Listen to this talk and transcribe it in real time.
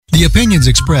The opinions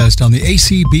expressed on the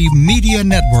ACB Media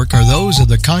Network are those of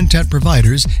the content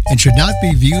providers and should not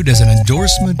be viewed as an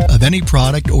endorsement of any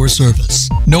product or service.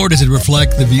 Nor does it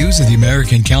reflect the views of the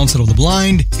American Council of the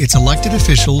Blind, its elected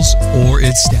officials, or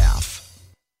its staff.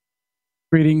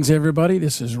 Greetings, everybody.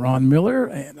 This is Ron Miller,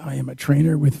 and I am a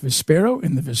trainer with Vispero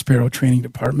in the Vispero Training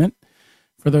Department.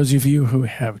 For those of you who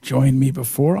have joined me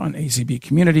before on ACB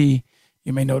Community,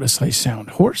 you may notice I sound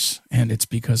hoarse, and it's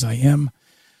because I am.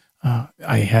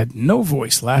 I had no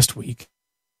voice last week.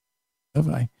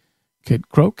 I could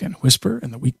croak and whisper,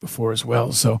 and the week before as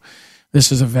well. So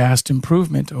this is a vast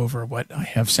improvement over what I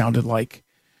have sounded like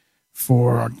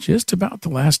for just about the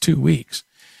last 2 weeks.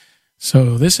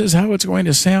 So this is how it's going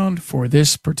to sound for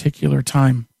this particular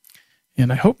time.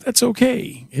 And I hope that's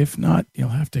okay. If not, you'll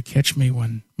have to catch me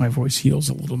when my voice heals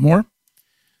a little more.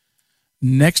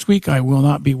 Next week, I will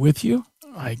not be with you.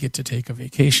 I get to take a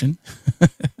vacation.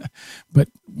 But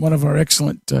one of our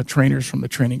excellent trainers from the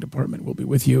training department will be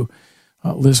with you,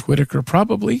 Liz Whitaker,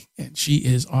 probably. And she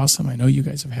is awesome. I know you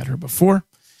guys have had her before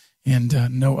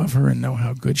and know of her and know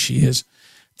how good she is.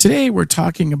 Today, we're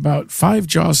talking about 5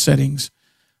 JAWS settings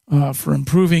for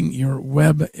improving your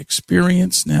web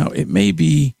experience. Now, it may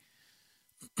be,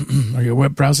 or your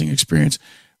web browsing experience.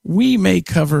 We may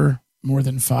cover more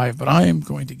than 5, but I am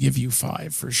going to give you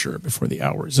 5 for sure before the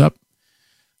hour is up.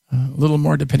 A little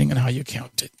more depending on how you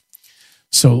count it.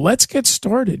 So let's get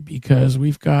started because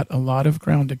we've got a lot of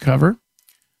ground to cover.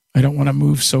 I don't want to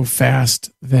move so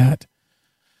fast that,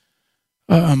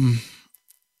 that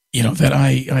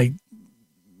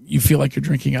you feel like you're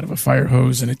drinking out of a fire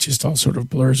hose and it just all sort of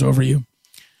blurs over you.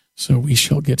 So we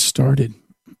shall get started.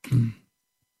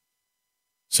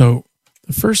 So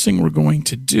the first thing we're going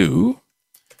to do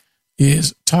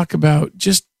is talk about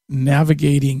just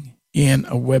navigating in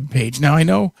a web page. Now, I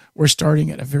know we're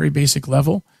starting at a very basic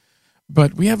level,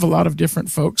 but we have a lot of different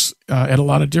folks at a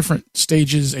lot of different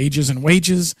stages, ages, and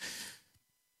wages,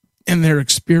 and their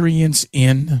experience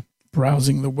in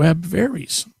browsing the web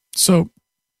varies. So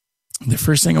the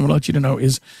first thing I want to let you to know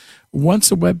is once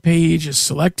a web page is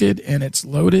selected and it's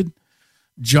loaded,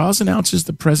 JAWS announces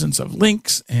the presence of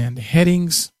links and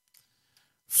headings,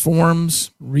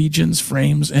 forms, regions,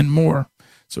 frames, and more.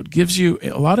 So it gives you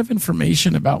a lot of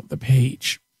information about the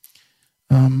page.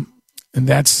 And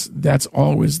that's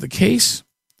always the case.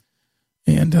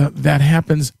 And that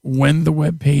happens when the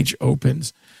web page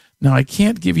opens. Now, I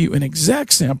can't give you an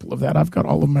exact sample of that. I've got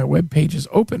all of my web pages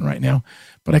open right now,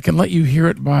 but I can let you hear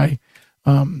it by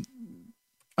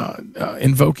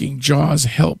invoking JAWS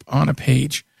help on a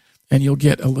page, and you'll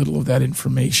get a little of that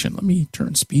information. Let me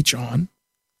turn speech on.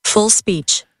 Full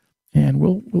speech. And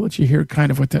we'll let you hear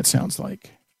kind of what that sounds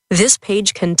like. This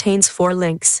page contains 4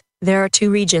 links. There are 2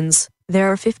 regions.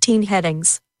 There are 15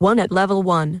 headings, 1 at level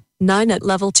 1, 9 at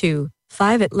level 2,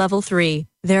 5 at level 3.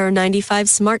 There are 95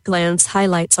 smart glance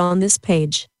highlights on this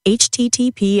page.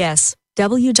 https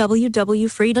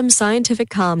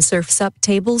www.freedomscientific.com surfs up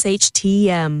tables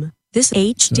HTM. This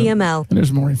HTML. And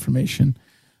there's more information.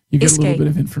 You get a little bit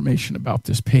of information about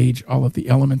this page, all of the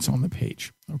elements on the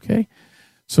page. Okay?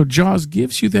 So JAWS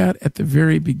gives you that at the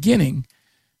very beginning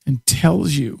and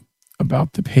tells you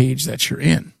about the page that you're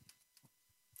in.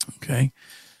 Okay.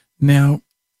 Now,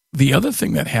 the other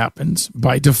thing that happens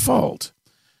by default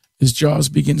is JAWS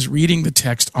begins reading the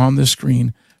text on the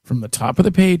screen from the top of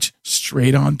the page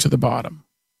straight on to the bottom.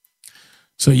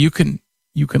 So you can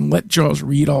let JAWS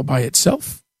read all by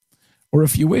itself, or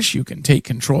if you wish, you can take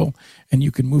control and you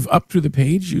can move up through the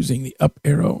page using the up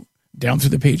arrow, down through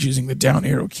the page using the down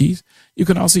arrow keys. You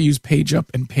can also use page up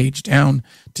and page down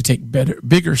to take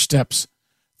bigger steps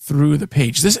through the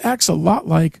page. This acts a lot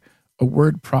like a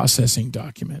word processing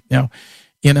document. Now,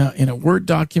 in a Word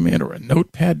document or a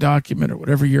Notepad document or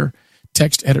whatever your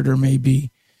text editor may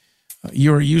be,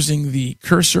 you are using the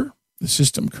cursor, the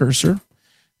system cursor,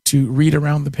 to read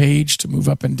around the page, to move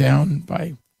up and down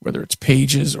by whether it's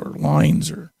pages or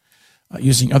lines, or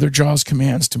using other JAWS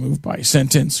commands to move by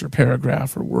sentence or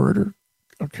paragraph or word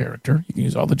or character. You can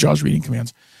use all the JAWS reading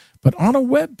commands. But on a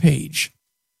web page,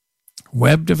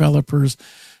 web developers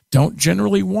don't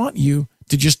generally want you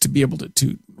to be able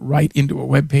to write into a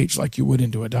web page like you would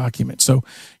into a document. So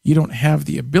you don't have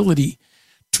the ability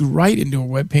to write into a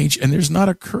web page, and there's not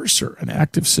a cursor, an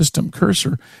active system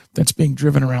cursor that's being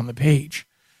driven around the page.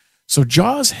 So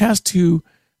JAWS has to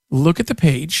look at the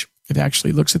page. It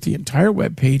actually looks at the entire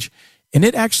web page, and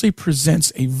it actually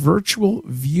presents a virtual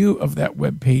view of that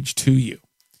web page to you.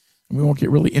 And we won't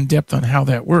get really in-depth on how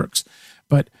that works.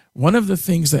 But one of the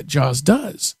things that JAWS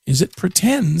does is it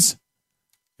pretends,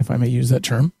 if I may use that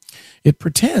term, it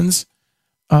pretends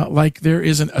like there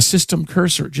is a system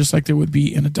cursor, just like there would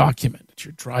be in a document that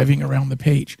you're driving around the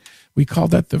page. We call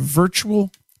that the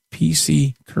virtual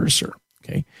PC cursor,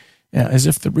 okay? As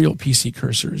if the real PC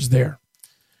cursor is there.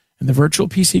 And the virtual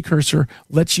PC cursor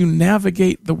lets you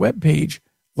navigate the web page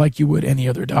like you would any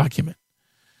other document.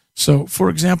 So, for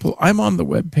example, I'm on the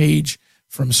web page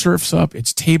from Surf's Up.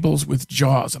 It's tables with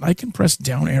JAWS, and I can press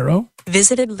down arrow.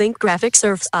 Visited link graphic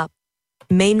Surf's Up.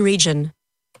 Main region.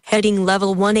 Heading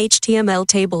level 1 HTML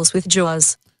tables with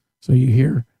JAWS. So you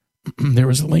hear there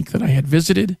was a link that I had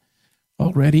visited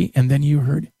already, and then you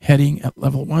heard heading at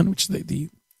level 1, which is the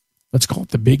let's call it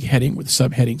the big heading with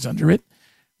subheadings under it,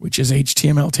 which is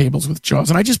HTML tables with JAWS.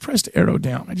 And I just pressed arrow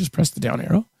down. I just pressed the down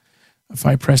arrow. If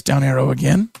I press down arrow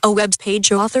again. A web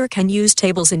page author can use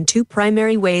tables in 2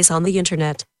 primary ways on the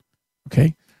internet.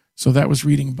 Okay, so that was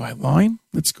reading by line.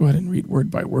 Let's go ahead and read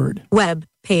word by word. Web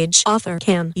page author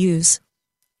can use.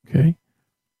 Okay.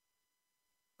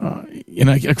 And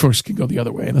I, of course, can go the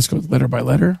other way. Let's go letter by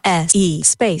letter. S-E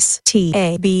space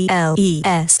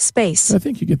T-A-B-L-E-S space. I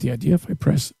think you get the idea. If I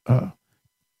press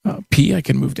P, I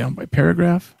can move down by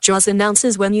paragraph. JAWS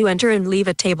announces when you enter and leave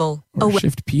a table. Or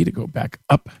Shift P to go back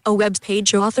up. A web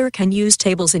page author can use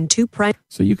tables in 2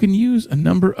 So you can use a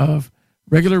number of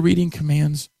regular reading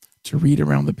commands to read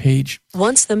around the page.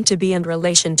 Wants them to be in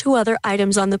relation to other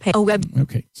items on the page.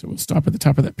 Okay, so we'll stop at the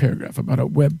top of that paragraph about a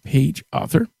web page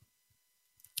author.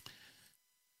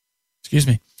 Excuse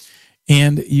me.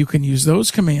 And you can use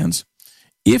those commands.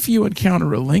 If you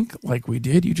encounter a link like we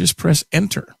did, you just press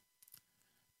enter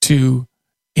to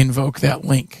invoke that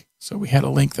link. So we had a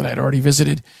link that I'd already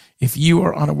visited. If you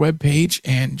are on a web page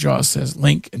and JAWS says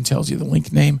link and tells you the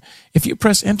link name, if you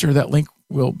press enter, that link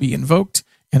will be invoked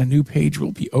and a new page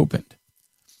will be opened.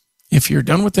 If you're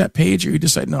done with that page or you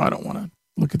decide, no, I don't want to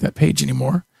look at that page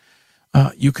anymore,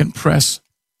 you can press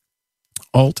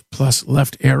Alt plus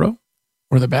left arrow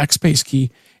or the backspace key,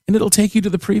 and it'll take you to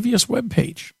the previous web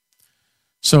page.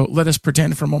 So let us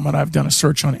pretend for a moment I've done a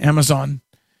search on Amazon,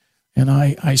 and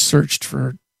I searched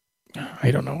for,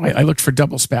 I don't know, I looked for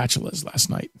double spatulas last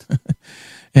night.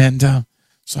 And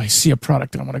so I see a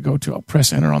product I want to go to. I'll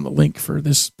press enter on the link for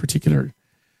this particular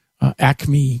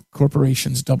Acme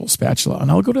Corporation's double spatula, and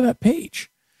I'll go to that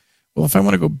page. Well, if I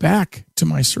want to go back to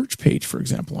my search page, for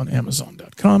example, on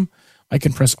Amazon.com, I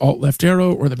can press Alt left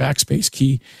arrow or the backspace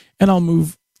key, and I'll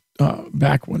move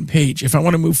back one page. If I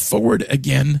want to move forward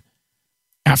again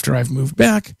after I've moved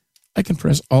back, I can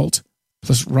press Alt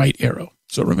plus right arrow.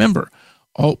 So remember,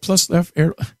 Alt plus left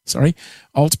arrow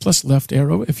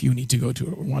if you need to go to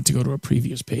or want to go to a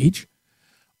previous page.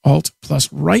 Alt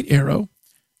plus right arrow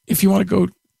if you want to go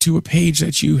to a page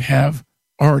that you have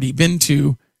already been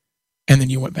to and then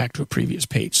you went back to a previous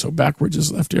page. So backwards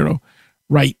is left arrow,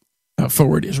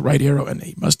 forward is right arrow, and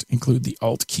they must include the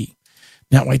Alt key.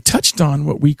 Now, I touched on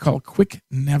what we call quick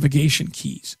navigation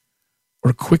keys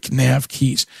or quick nav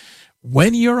keys.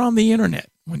 When you're on the internet,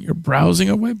 when you're browsing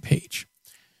a web page,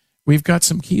 we've got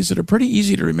some keys that are pretty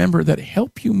easy to remember that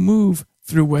help you move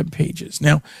through web pages.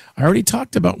 Now, I already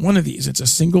talked about one of these. It's a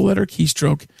single letter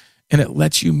keystroke, and it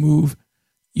lets you move.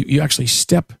 You actually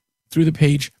step through the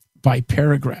page by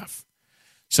paragraph.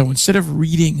 So instead of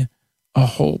reading a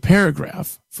whole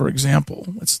paragraph, for example,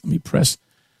 let me press,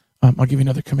 I'll give you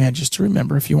another command just to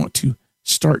remember. If you want to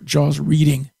start JAWS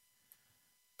reading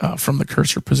from the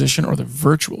cursor position or the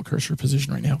virtual cursor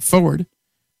position right now, forward,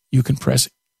 you can press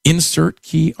Insert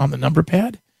key on the number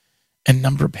pad and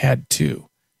number pad 2.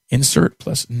 Insert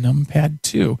plus numpad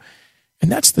 2. And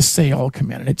that's the say all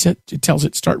command. And it tells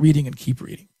it start reading and keep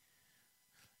reading.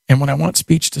 And when I want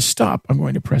speech to stop, I'm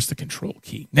going to press the control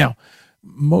key. Now,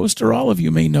 most or all of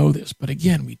you may know this, but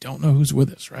again, we don't know who's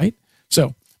with us, right?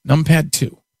 So, numpad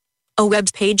 2. A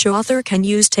web page author can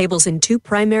use tables in 2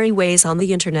 primary ways on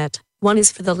the internet. One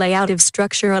is for the layout of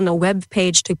structure on a web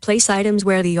page to place items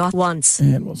where the author wants.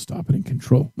 And we'll stop it in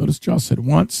control. Notice JAWS said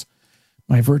once.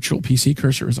 My virtual PC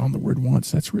cursor is on the word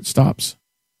once. That's where it stops.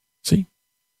 See?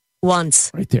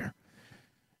 Once. Right there.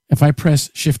 If I press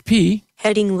Shift P.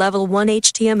 Heading level 1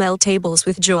 HTML tables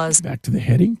with JAWS. Back to the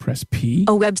heading, press P.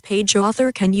 A web page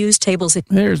author can use tables.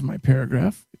 There's my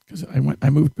paragraph because I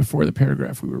moved before the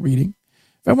paragraph we were reading.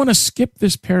 If I want to skip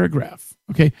this paragraph,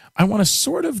 okay, I want to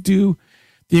sort of do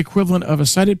the equivalent of a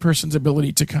sighted person's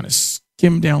ability to kind of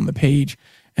skim down the page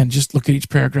and just look at each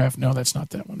paragraph. No, that's not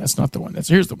that one. That's not the one.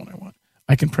 Here's the one I want.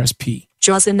 I can press P.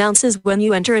 JAWS announces when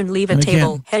you enter and leave a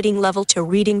table. Heading level to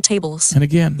reading tables. And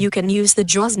again. You can use the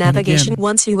JAWS navigation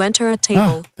once you enter a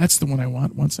table. That's the one I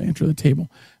want. Once I enter the table,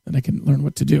 then I can learn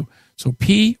what to do. So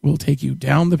P will take you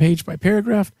down the page by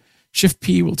paragraph. Shift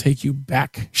P will take you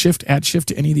back. Add shift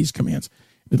to any of these commands.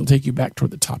 It'll take you back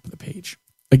toward the top of the page.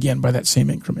 again by that same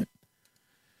increment.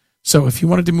 So if you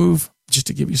wanted to move, just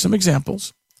to give you some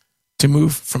examples, to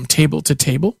move from table to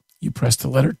table, you press the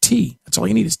letter T. That's all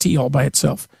you need is T all by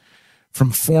itself.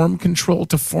 From form control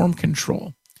to form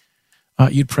control,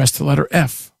 you'd press the letter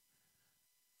F.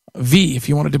 V, if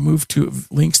you wanted to move to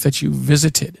links that you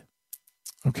visited.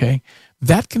 Okay,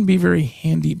 that can be very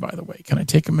handy, by the way. Can I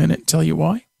take a minute and tell you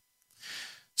why?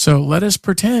 So let us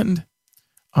pretend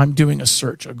I'm doing a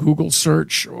search, a Google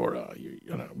search, or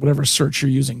whatever search you're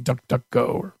using,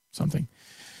 DuckDuckGo or something.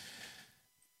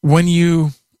 When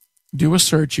you do a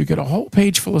search, you get a whole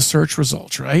page full of search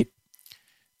results, right?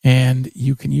 And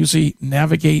you can usually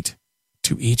navigate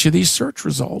to each of these search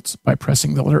results by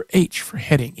pressing the letter H for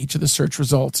heading. Each of the search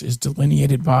results is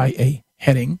delineated by a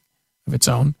heading of its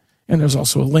own, and there's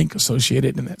also a link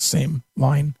associated in that same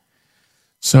line.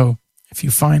 So if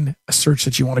you find a search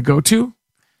that you want to go to,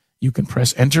 you can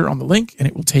press enter on the link and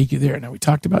it will take you there. Now, we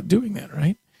talked about doing that,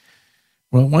 right?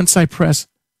 Well, once I press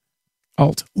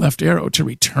Alt left arrow to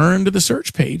return to the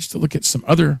search page to look at some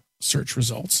other search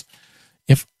results,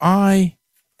 if I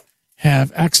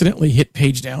have accidentally hit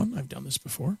page down, I've done this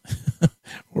before,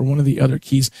 or one of the other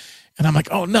keys, and I'm like,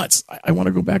 oh, nuts, I want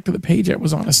to go back to the page I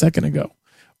was on a second ago.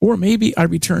 Or maybe I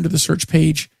return to the search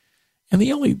page, and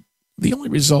the only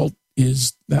result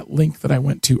is that link that I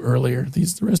went to earlier.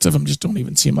 The rest of them just don't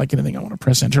even seem like anything I want to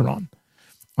press enter on.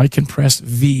 I can press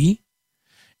V,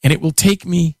 and it will take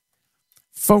me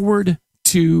forward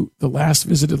to the last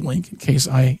visited link in case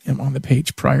I am on the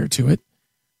page prior to it.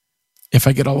 If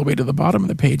I get all the way to the bottom of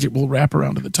the page, it will wrap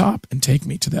around to the top and take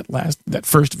me to that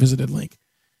first visited link.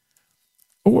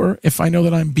 Or if I know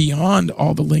that I'm beyond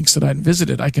all the links that I've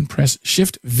visited, I can press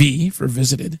Shift V for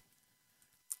visited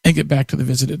and get back to the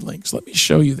visited links. Let me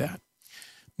show you that.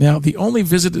 Now, the only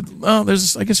visited, I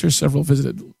guess there's several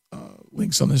visited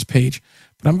links on this page,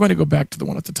 but I'm going to go back to the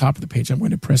one at the top of the page. I'm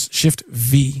going to press Shift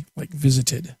V, like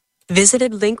visited.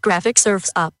 Visited link graphic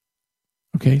surfs up.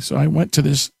 Okay, so I went to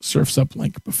this surfs up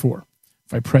link before.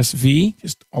 If I press V,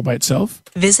 just all by itself.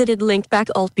 Visited link back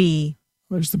Alt B.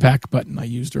 There's the back button I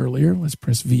used earlier. Let's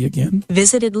press V again.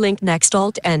 Visited link next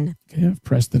Alt N. Okay, I've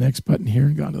pressed the next button here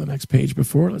and gone to the next page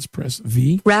before. Let's press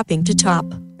V. Wrapping to top.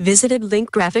 Visited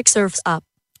link graphic surfs up.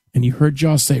 And you heard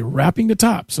Jaws say wrapping to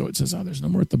top. So it says, oh, there's no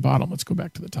more at the bottom. Let's go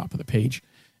back to the top of the page.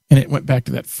 And it went back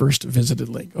to that first visited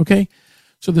link. Okay,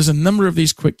 so there's a number of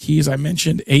these quick keys. I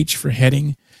mentioned H for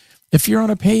heading. If you're on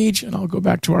a page, and I'll go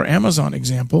back to our Amazon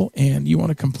example, and you want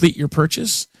to complete your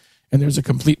purchase, and there's a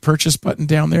complete purchase button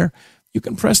down there, you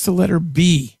can press the letter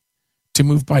B to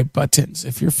move by buttons.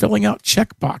 If you're filling out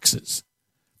check boxes,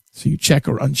 so you check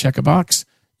or uncheck a box,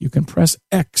 you can press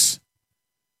X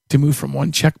to move from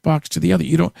one checkbox to the other.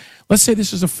 Let's say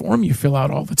this is a form you fill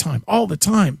out all the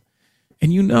time.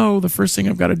 And you know the first thing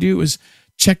I've got to do is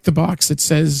check the box that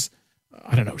says,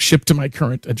 I don't know, ship to my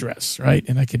current address, right?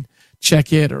 And I could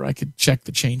check it, or I could check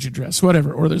the change address,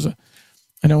 whatever. Or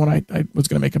I know when I was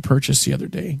going to make a purchase the other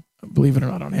day, believe it or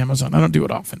not, on Amazon. I don't do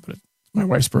it often, but my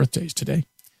wife's birthday is today.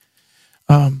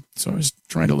 So I was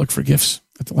trying to look for gifts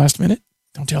at the last minute.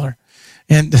 Don't tell her.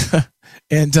 And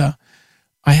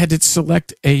I had to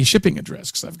select a shipping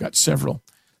address because I've got several.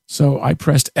 So I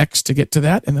pressed X to get to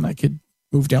that, and then I could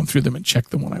move down through them and check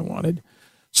the one I wanted.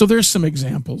 So there's some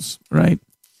examples, right?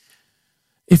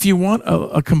 If you want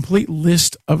a complete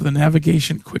list of the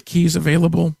navigation quick keys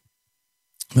available,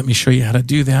 let me show you how to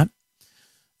do that.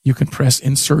 You can press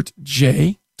Insert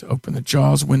J to open the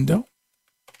JAWS window.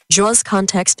 JAWS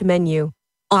context menu.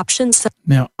 Options.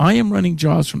 Now, I am running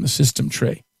JAWS from the system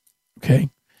tray, okay?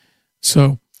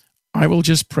 So I will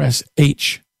just press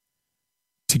H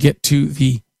to get to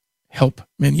the Help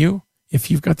menu. If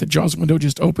you've got the JAWS window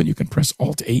just open, you can press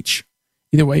Alt H.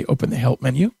 Either way, open the Help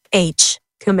menu. H.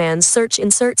 Command search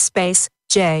insert space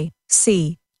J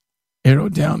C. Arrow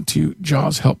down to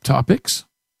JAWS Help Topics.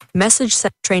 Message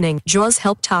set training JAWS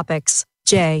Help Topics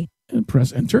J. And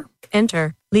press Enter.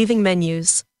 Enter. Leaving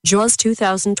menus. JAWS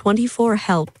 2024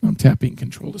 Help. I'm tapping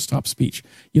Control to stop speech.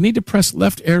 You need to press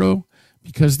left arrow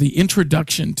because the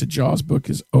introduction to JAWS book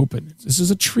is open. This is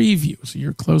a tree view, so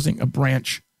you're closing a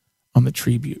branch on the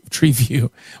tree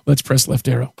view. Let's press left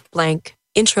arrow. Blank.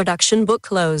 Introduction book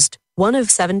closed. 1 of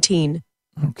 17.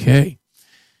 Okay.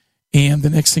 And the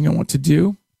next thing I want to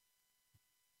do,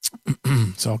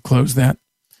 so I'll close that,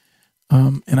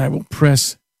 and I will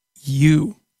press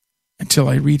U until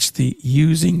I reach the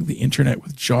Using the Internet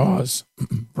with JAWS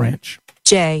branch.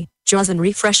 J. JAWS and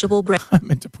refreshable branch. I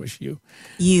meant to push U.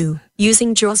 U.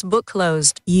 Using JAWS book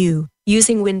closed. U.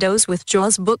 Using Windows with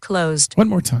JAWS book closed. One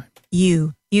more time.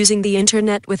 U. Using the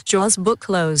internet with JAWS book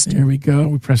closed. There we go.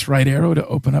 We press right arrow to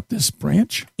open up this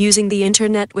branch. Using the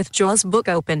internet with JAWS book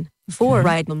open. 4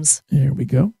 items. There we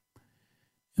go.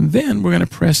 And then we're going to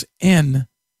press N,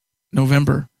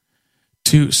 November,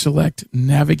 to select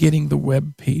Navigating the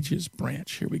Web Pages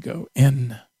branch. Here we go.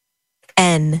 N.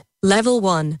 N. Level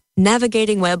 1.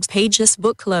 Navigating Web Pages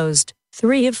book closed.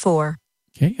 3 of 4.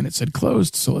 Okay, and it said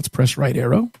closed, so let's press right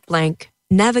arrow. Blank.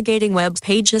 Navigating Web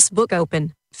Pages book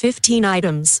open. 15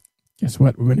 items. Guess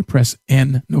what? We're going to press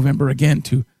N, November again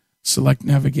to select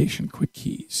Navigation Quick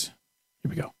Keys. Here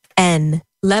we go. N.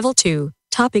 Level 2.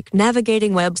 Topic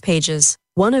Navigating Web Pages.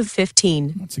 1 of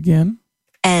 15. Once again.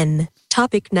 N.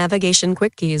 Topic Navigation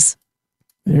Quick Keys.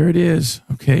 There it is.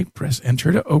 Okay, press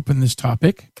Enter to open this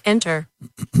topic. Enter.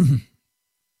 I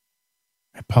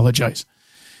apologize.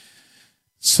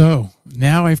 So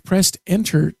now I've pressed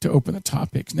Enter to open the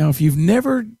topics. Now, if you've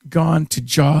never gone to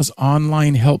JAWS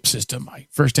online help system, I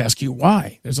first ask you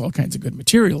why. There's all kinds of good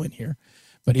material in here.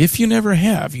 But if you never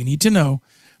have, you need to know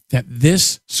that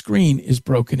this screen is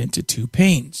broken into 2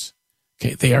 panes.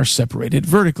 Okay, they are separated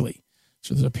vertically.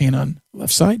 So there's a pane on the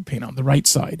left side, pane on the right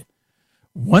side.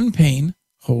 One pane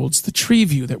holds the tree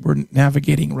view that we're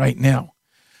navigating right now.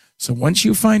 So once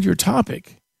you find your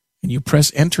topic and you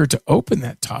press Enter to open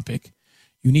that topic,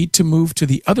 you need to move to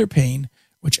the other pane,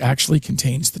 which actually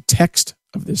contains the text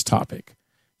of this topic.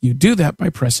 You do that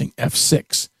by pressing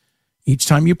F6. Each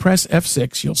time you press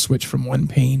F6, you'll switch from one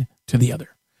pane to the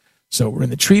other. So we're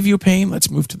in the tree view pane. Let's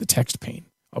move to the text pane.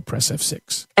 I'll press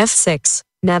F6. F6.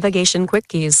 Navigation Quick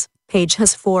Keys. Page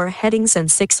has 4 headings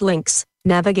and 6 links.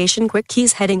 Navigation Quick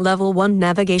Keys heading level 1.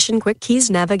 Navigation Quick Keys.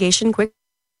 Navigation Quick.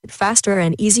 Faster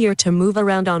and easier to move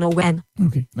around on a WAN.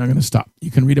 Okay, now I'm going to stop. You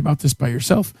can read about this by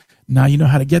yourself. Now you know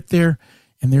how to get there.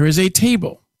 And there is a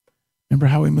table. Remember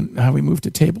how we moved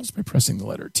to tables? By pressing the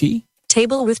letter T.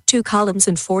 Table with 2 columns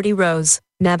and 40 rows.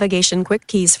 Navigation Quick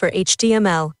Keys for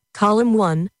HTML. Column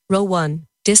 1, row 1.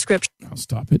 Description. I'll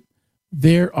stop it.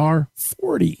 There are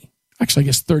 40. Actually, I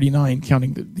guess 39,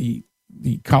 counting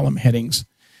the column headings.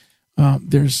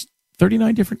 There's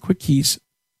 39 different quick keys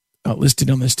listed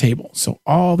on this table. So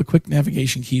all the quick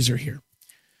navigation keys are here.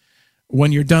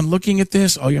 When you're done looking at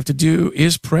this, all you have to do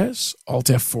is press Alt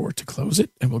F4 to close it,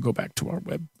 and we'll go back to our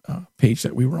web page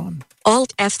that we were on.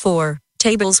 Alt F4,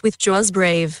 tables with JAWS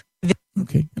Brave.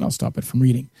 Okay, and I'll stop it from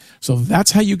reading. So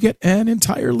that's how you get an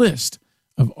entire list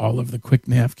of all of the quick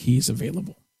nav keys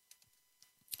available.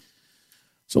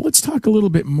 So let's talk a little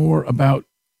bit more about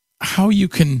how you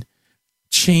can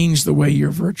change the way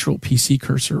your virtual PC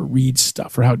cursor reads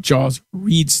stuff, or how JAWS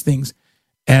reads things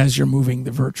as you're moving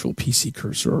the virtual PC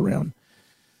cursor around.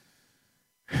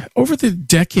 Over the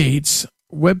decades,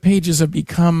 web pages have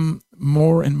become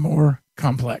more and more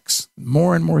complex.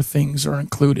 More and more things are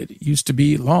included. It used to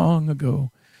be long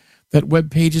ago that web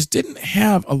pages didn't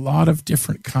have a lot of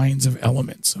different kinds of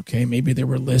elements. Okay, maybe there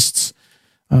were lists.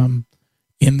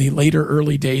 In the later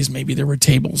early days, maybe there were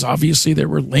tables. Obviously, there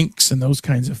were links and those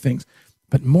kinds of things.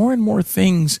 But more and more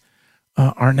things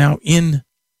are now in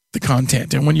the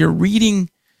content. And when you're reading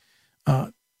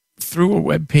through a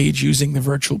web page using the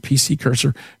virtual PC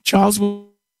cursor, JAWS will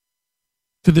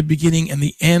to the beginning and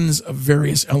the ends of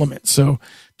various elements. So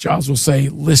JAWS will say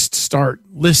list start,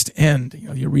 list end. You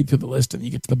know, you read through the list and you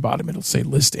get to the bottom, it'll say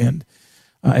list end.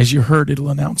 As you heard, it'll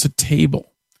announce a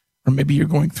table, or maybe you're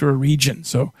going through a region.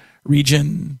 So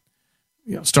region,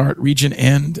 start, region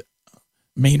end,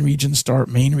 main region start,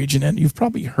 main region end. You've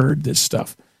probably heard this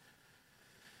stuff.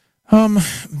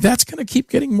 That's going to keep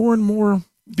getting more and more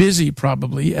busy,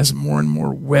 probably, as more and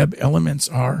more web elements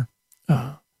are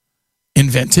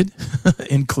invented,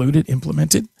 included,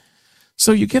 implemented.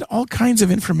 So you get all kinds of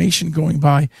information going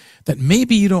by that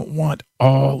maybe you don't want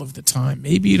all of the time.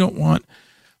 Maybe you don't want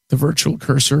the virtual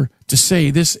cursor to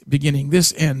say this beginning,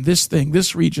 this end, this thing,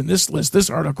 this region, this list, this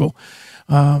article,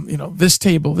 this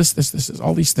table, this,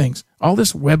 all these things. All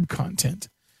this web content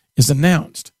is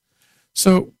announced.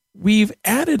 So we've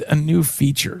added a new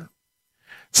feature.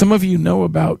 Some of you know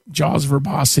about JAWS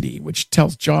verbosity, which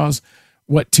tells JAWS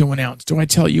what to announce. Do I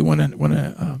tell you when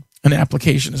an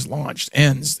application is launched,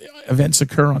 ends, events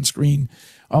occur on screen,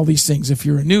 all these things? If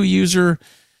you're a new user,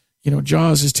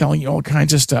 JAWS is telling you all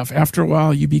kinds of stuff. After a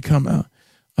while, you become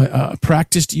a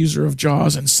practiced user of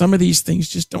JAWS, and some of these things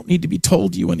just don't need to be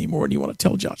told you anymore, and you want to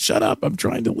tell JAWS, shut up, I'm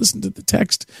trying to listen to the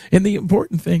text and the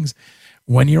important things.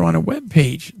 When you're on a web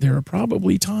page, there are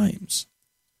probably times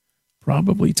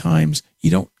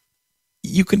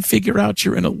you can figure out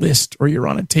you're in a list, or you're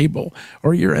on a table,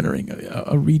 or you're entering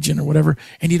a region or whatever,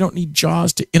 and you don't need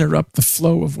JAWS to interrupt the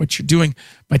flow of what you're doing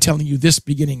by telling you this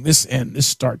beginning, this end, this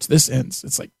starts, this ends.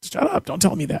 It's like, shut up, don't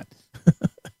tell me that.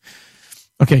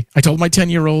 Okay, I told my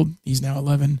 10-year-old, he's now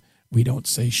 11, we don't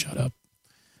say shut up.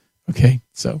 Okay,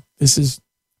 so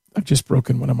I've just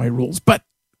broken one of my rules, but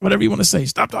whatever you want to say,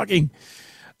 stop talking.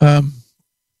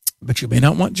 But you may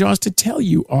not want JAWS to tell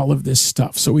you all of this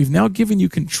stuff. So we've now given you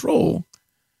control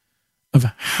of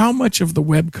how much of the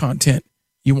web content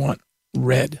you want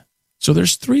read. So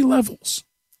there's 3 levels.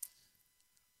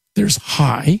 There's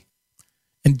high,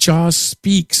 and JAWS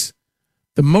speaks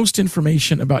the most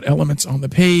information about elements on the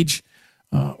page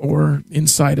or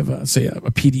inside of a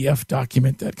PDF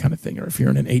document, that kind of thing, or if you're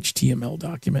in an HTML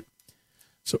document.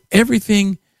 So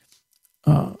everything,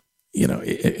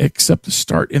 except the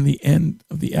start and the end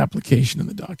of the application in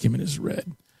the document is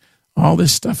read. All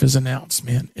this stuff is announced,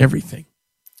 man, everything.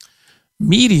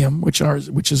 Medium, which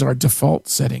is our default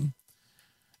setting,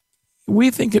 we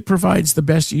think it provides the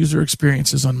best user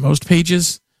experiences on most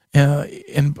pages.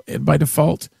 And by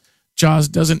default, JAWS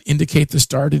doesn't indicate the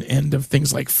start and end of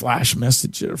things like flash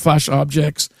message or flash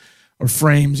objects or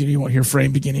frames. You won't hear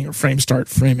frame beginning or frame start,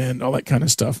 frame end, all that kind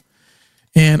of stuff.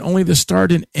 And only the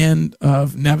start and end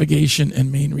of navigation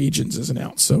and main regions is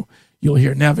announced. So you'll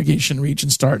hear navigation region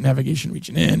start, navigation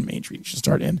region end, main region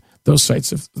start end, those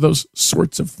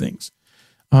sorts of things.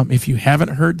 If you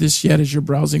haven't heard this yet as you're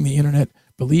browsing the internet,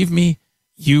 believe me,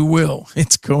 you will.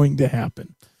 It's going to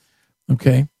happen.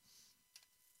 Okay?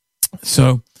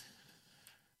 So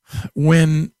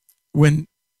when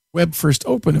web first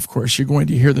open, of course, you're going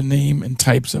to hear the name and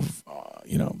types of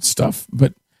stuff.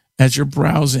 But as you're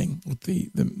browsing with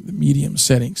the medium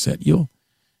setting set, you'll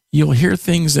hear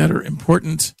things that are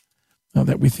important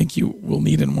that we think you will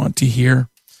need and want to hear,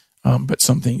 but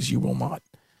some things you will not.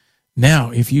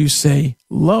 Now, if you say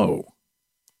low,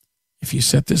 if you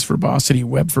set this verbosity,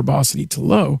 web verbosity to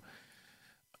low,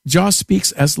 JAWS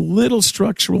speaks as little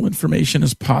structural information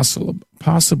as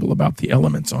possible about the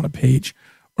elements on a page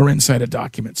or inside a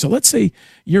document. So let's say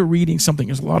you're reading something,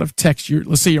 there's a lot of text.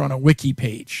 Let's say you're on a wiki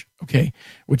page, okay,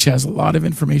 which has a lot of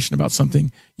information about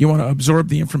something. You want to absorb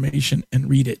the information and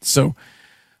read it. So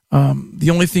the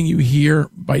only thing you hear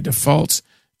by default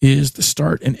is the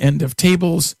start and end of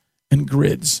tables and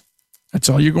grids. That's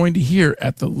all you're going to hear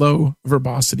at the low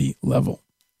verbosity level.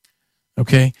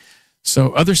 Okay?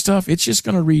 So other stuff, it's just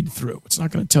going to read through. It's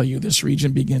not going to tell you this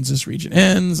region begins, this region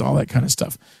ends, all that kind of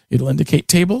stuff. It'll indicate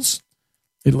tables.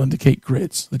 It'll indicate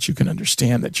grids that you can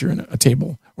understand that you're in a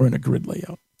table or in a grid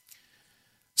layout.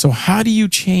 So how do you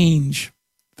change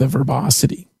the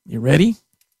verbosity? You ready?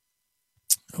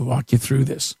 I'll walk you through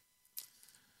this.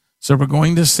 So we're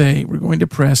going to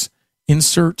press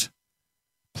insert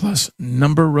plus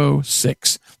number row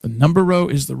 6. The number row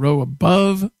is the row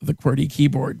above the QWERTY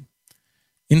keyboard.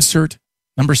 Insert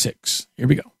number 6. Here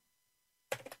we go.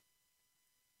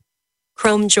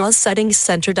 Chrome JAWS Settings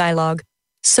Center dialog.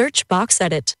 Search box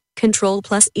edit. Control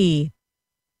plus E.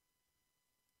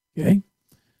 Okay.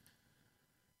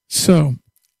 So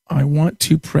I want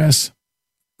to press,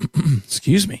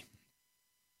 excuse me.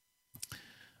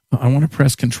 I want to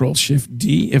press Control Shift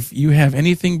D. If you have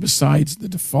anything besides the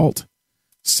default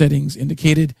settings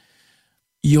indicated,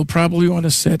 you'll probably want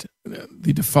to set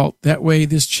the default. That way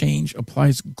this change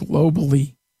applies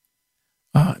globally,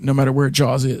 no matter where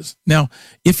JAWS is. Now,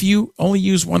 if you only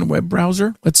use one web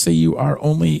browser, let's say you are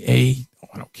only a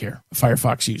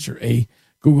Firefox user, a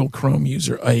Google Chrome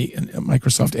user, a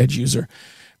Microsoft Edge user.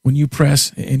 When you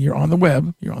press, and you're on the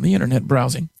web, you're on the internet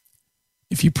browsing,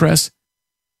 if you press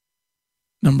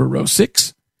number row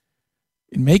 6,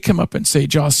 it may come up and say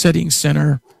JAWS Settings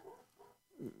Center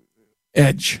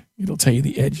Edge. It'll tell you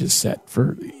the edge is set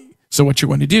for. So what you're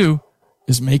going to do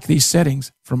is make these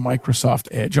settings for Microsoft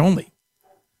Edge only.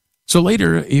 So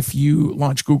later, if you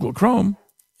launch Google Chrome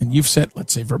and you've set,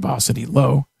 let's say, verbosity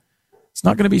low, it's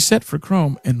not going to be set for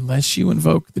Chrome unless you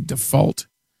invoke the default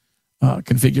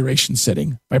configuration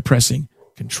setting by pressing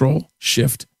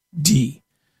Control-Shift-D.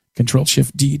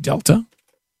 Control-Shift-D Delta.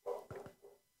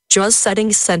 JAWS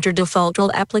Settings Center default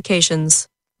all applications.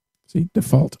 See,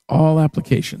 default all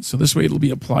applications. So this way it'll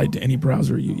be applied to any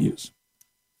browser you use.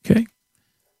 Okay,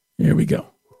 here we go.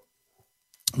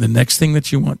 The next thing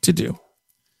that you want to do,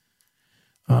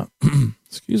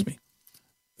 excuse me.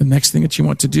 The next thing that you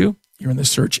want to do, you're in the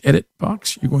search edit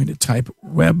box. You're going to type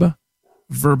web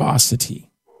verbosity.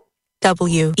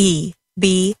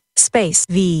 WEB space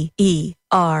VERBOSITY.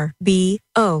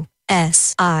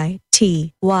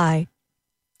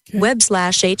 Okay.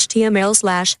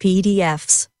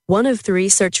 Web/HTML/PDFs. One of 3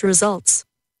 search results.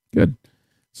 Good.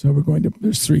 So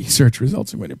there's 3 search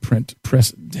results. I'm going to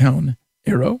press down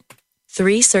arrow.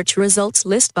 3 search results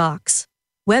list box.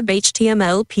 Web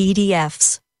HTML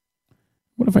PDFs.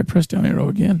 What if I press down arrow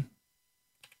again?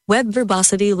 Web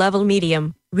verbosity level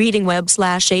medium. Reading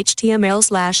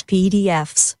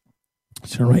web/HTML/PDFs.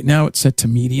 So right now it's set to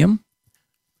medium.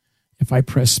 If I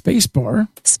press spacebar,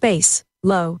 Space.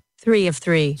 Low. 3 of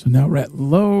 3. so now we're at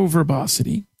low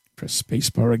verbosity. Press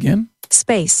spacebar again.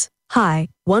 Space. High.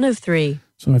 1 of 3.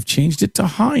 So I've changed it to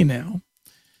high now.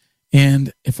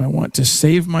 And if I want to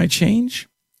save my change,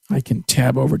 I can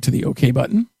tab over to the OK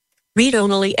button. Read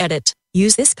only edit.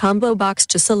 Use this combo box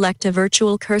to select a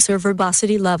virtual cursor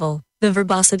verbosity level. The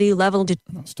verbosity level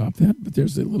I'll stop that, but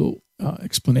there's a little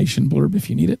explanation blurb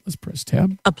if you need it. Let's press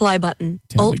tab. apply button.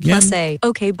 Tab Alt again. plus A.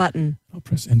 OK button. I'll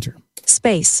press enter.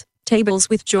 Space. Tables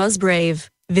with JAWS Brave.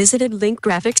 Visited link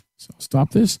graphics. So I'll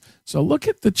stop this. So look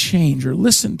at the change, or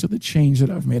listen to the change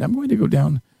that I've made. I'm going to go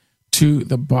down to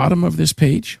the bottom of this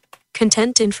page.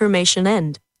 Content information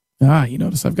end. You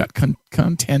notice I've got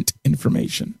content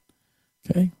information.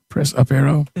 Okay, press up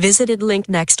arrow. Visited link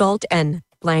next Alt N.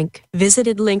 Blank.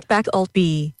 Visited link back Alt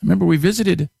B. Remember, we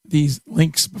visited these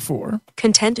links before.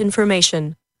 Content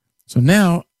information. So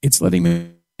now it's letting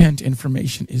me content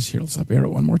information is here. Let's up arrow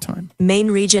one more time. Main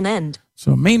region end.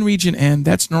 So main region end,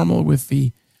 that's normal with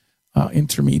the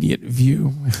intermediate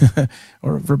view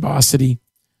or verbosity,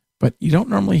 but you don't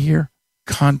normally hear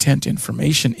content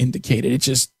information indicated. It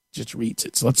just reads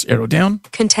it. So let's arrow down.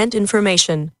 Content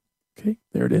information. Okay,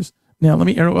 there it is. Now let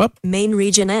me arrow up, Main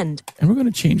region end. and we're going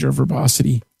to change our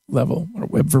verbosity level, our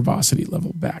web verbosity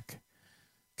level back.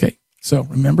 Okay, so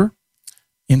remember,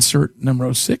 insert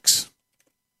number 6.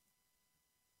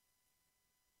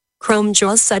 Chrome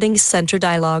JAWS settings center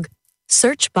dialog.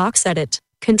 Search box edit.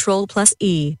 Control plus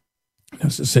E.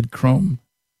 Notice it said Chrome.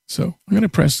 So I'm going to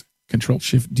press Control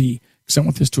Shift D because I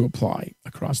want this to apply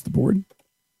across the board.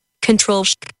 Control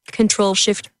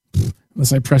Shift.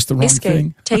 Unless I press the wrong Escape.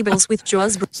 thing. Tables with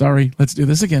JAWS. Sorry, let's do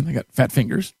this again. I got fat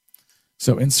fingers.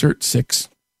 So insert 6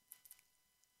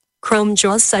 Chrome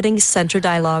JAWS settings center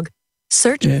dialog.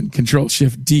 Search and Control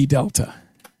Shift D delta.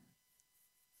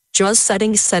 JAWS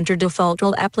settings center default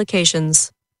all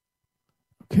applications.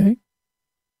 Okay.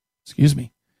 Excuse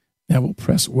me. Now we'll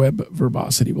press web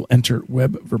verbosity. We'll enter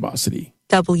web verbosity.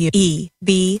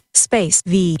 WEB space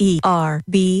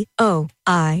VERBOIGY.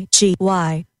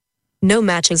 No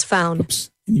matches found. Oops.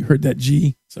 And you heard that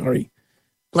G. Sorry.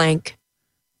 Blank.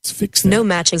 Let's fix that. No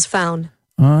matches found.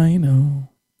 I know.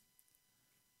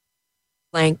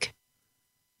 Blank.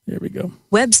 There we go.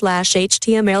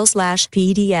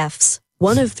 Web/HTML/PDFs.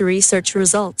 1 of 3 search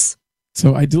results.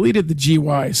 So I deleted the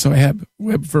GY, so I have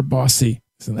web verbosity.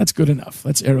 So that's good enough.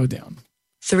 Let's arrow down.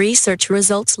 3 search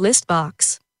results list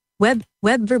box. Web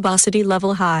verbosity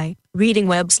level high. Reading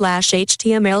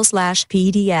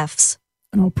web/HTML/PDFs.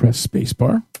 And I'll press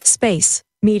spacebar. Space.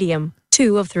 Medium.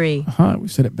 2 of 3. We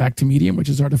set it back to medium, which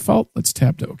is our default. Let's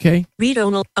tab to OK. Read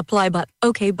only. Apply but.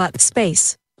 OK but.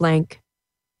 Space. Blank.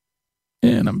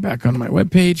 And I'm back on my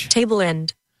web page. Table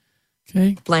end.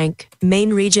 Okay. Blank.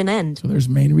 Main region end. So there's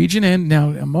main region end.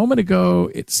 Now, a moment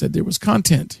ago, it said there was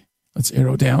content. Let's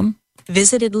arrow down.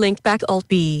 Visited link back Alt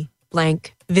B.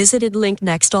 Blank. Visited link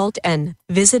next Alt N.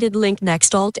 Visited link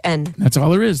next Alt N. That's all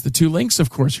there is. The 2 links, of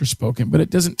course, are spoken, but it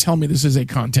doesn't tell me this is a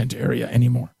content area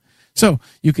anymore. So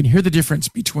you can hear the difference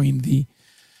between the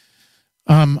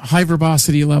high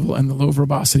verbosity level and the low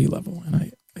verbosity level.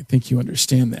 And I think you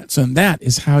understand that. So and that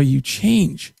is how you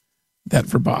change that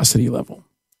verbosity level.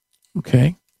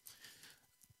 Okay.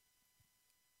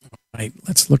 All right,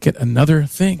 let's look at another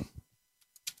thing.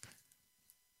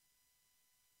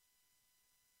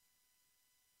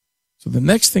 So the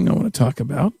next thing I want to talk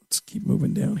about, let's keep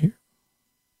moving down here.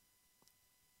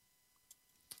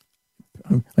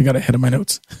 I got ahead of my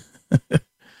notes.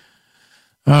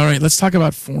 All right, let's talk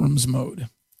about forms mode.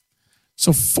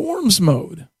 So forms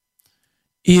mode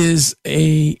is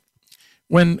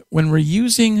when we're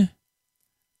using,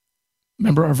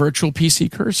 remember our virtual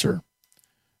PC cursor,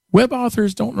 web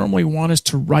authors don't normally want us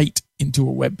to write into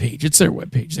a web page. It's their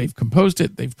web page. They've composed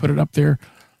it. They've put it up there.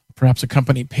 Perhaps a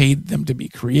company paid them to be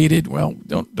created. Well,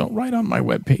 don't write on my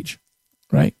web page,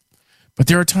 right? But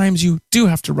there are times you do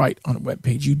have to write on a web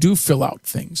page. You do fill out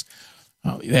things.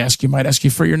 They might ask you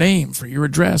for your name, for your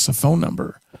address, a phone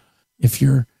number. If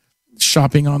you're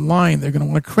shopping online, they're going to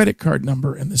want a credit card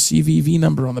number and the CVV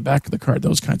number on the back of the card,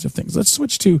 those kinds of things. Let's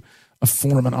switch to a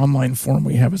form, an online form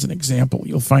we have as an example.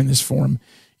 You'll find this form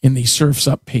in the Surf's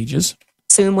Up pages.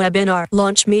 Zoom webinar,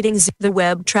 launch meetings, the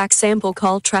web track sample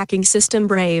call tracking system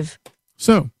Brave.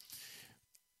 So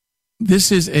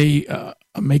this is a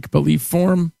make-believe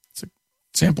form. It's a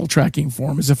sample tracking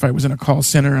form, as if I was in a call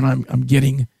center and I'm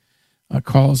getting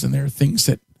calls and there are things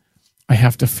that I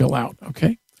have to fill out,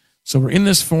 okay? So we're in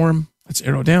this form. Let's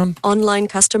arrow down. Online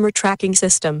customer tracking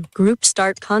system. Group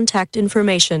start contact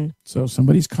information. So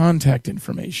somebody's contact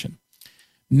information.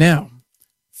 Now,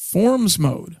 forms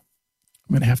mode.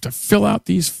 I'm going to have to fill out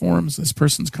these forms, this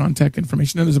person's contact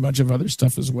information, and there's a bunch of other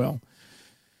stuff as well.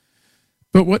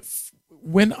 But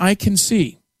when I can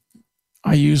see,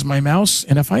 I use my mouse,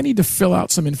 and if I need to fill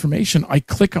out some information, I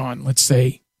click on, let's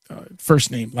say, first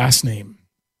name, last name,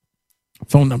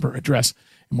 phone number, address.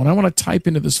 And when I want to type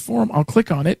into this form, I'll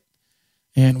click on it,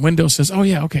 and Windows says, oh,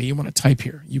 yeah, okay, you want to type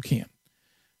here. You can.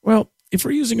 Well, if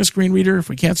we're using a screen reader, if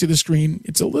we can't see the screen,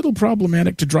 it's a little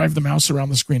problematic to drive the mouse around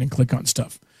the screen and click on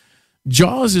stuff.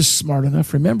 JAWS is smart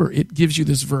enough. Remember, it gives you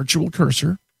this virtual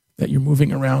cursor that you're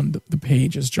moving around the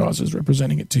page as JAWS is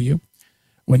representing it to you.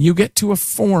 When you get to a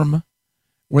form,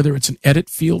 whether it's an edit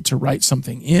field to write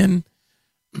something in,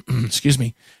 excuse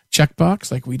me,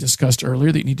 checkbox like we discussed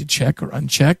earlier that you need to check or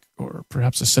uncheck, or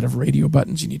perhaps a set of radio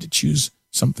buttons, you need to choose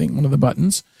something, one of the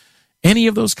buttons. Any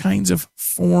of those kinds of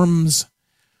forms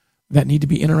that need to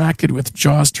be interacted with,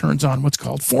 JAWS turns on what's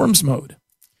called forms mode.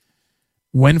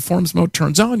 When forms mode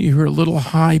turns on, you hear a little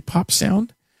high pop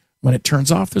sound. When it turns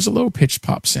off, there's a low-pitched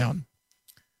pop sound.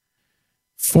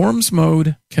 Forms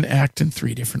mode can act in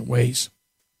 3 different ways.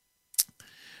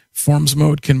 Forms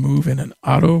mode can move in an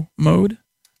auto mode,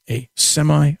 a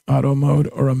semi-auto mode,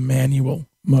 or a manual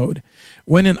mode.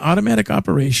 When in automatic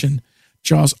operation,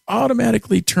 JAWS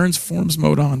automatically turns forms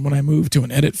mode on when I move to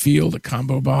an edit field, a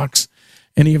combo box,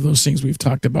 any of those things we've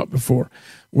talked about before.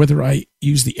 Whether I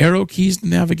use the arrow keys to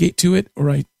navigate to it, or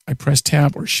I press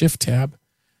tab or shift tab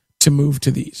to move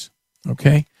to these.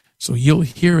 Okay? So you'll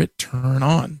hear it turn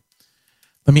on.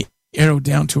 Let me arrow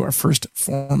down to our first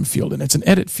form field, and it's an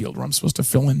edit field where I'm supposed to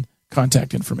fill in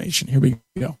contact information. Here we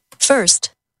go.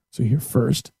 First. So here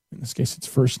first, in this case it's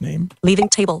first name. Leaving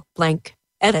table, blank.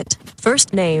 Edit.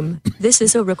 First name. This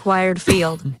is a required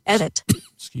field. Edit.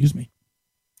 Excuse me.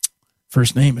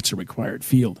 First name, it's a required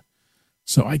field.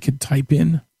 So I could type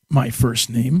in my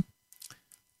first name.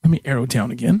 Let me arrow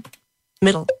down again.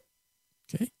 Middle.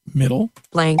 Okay, middle.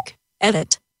 Blank.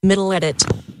 Edit. Middle edit.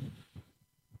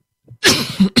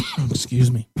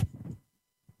 Excuse me.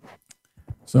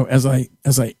 So as I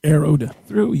arrowed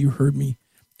through, you heard me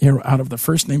arrow out of the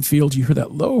first name field. You hear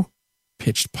that low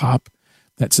pitched pop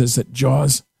that says that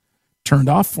JAWS turned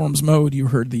off forms mode. You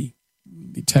heard the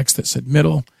text that said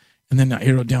middle, and then I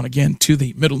arrowed down again to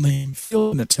the middle name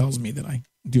field, and it tells me that I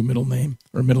do middle name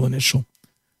or middle initial.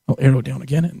 I'll arrow down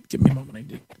again, and give me a moment. I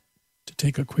need to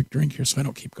take a quick drink here so I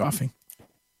don't keep coughing.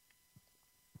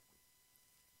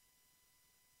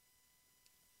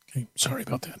 Okay, sorry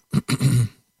about that.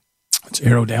 Let's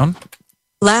arrow down.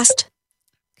 Last.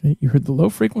 Okay, you heard the low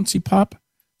frequency pop.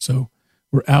 So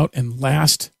we're out, and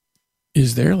last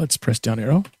is there. Let's press down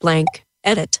arrow. Blank.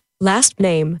 Edit. Last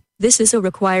name. This is a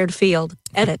required field.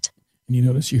 Edit. And you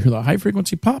notice you hear the high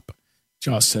frequency pop.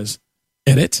 JAWS says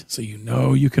edit, so you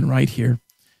know you can write here.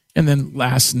 And then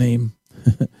last name,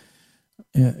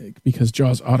 because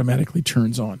JAWS automatically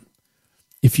turns on.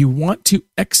 If you want to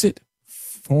exit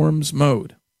forms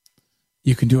mode,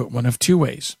 you can do it one of 2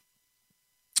 ways.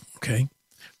 Okay.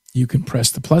 You can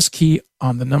press the plus key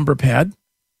on the number pad.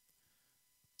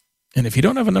 And if you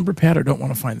don't have a number pad or don't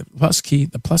want to find the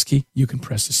plus key, you can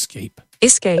press escape.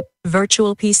 Escape.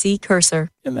 Virtual PC cursor.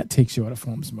 And that takes you out of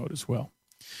forms mode as well.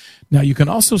 Now you can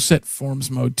also set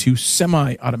forms mode to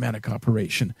semi-automatic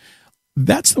operation.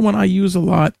 That's the one I use a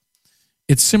lot.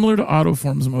 It's similar to auto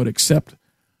forms mode, except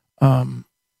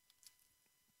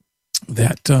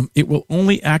that it will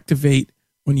only activate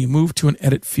when you move to an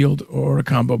edit field or a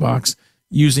combo box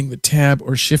using the tab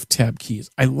or shift tab keys.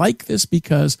 I like this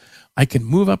because I can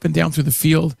move up and down through the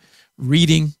field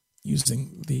reading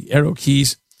using the arrow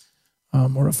keys,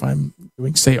 or if I'm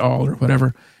doing say all or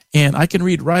whatever, and I can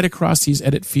read right across these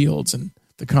edit fields and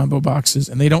the combo boxes,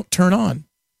 and they don't turn on.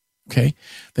 Okay?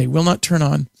 They will not turn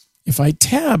on. If I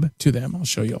tab to them, I'll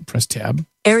show you. I'll press tab.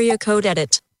 Area code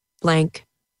edit. Blank.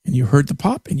 And you heard the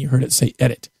pop, and you heard it say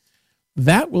edit.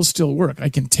 That will still work. I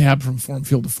can tab from form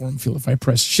field to form field if I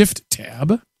press shift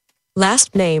tab.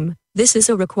 Last name. This is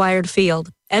a required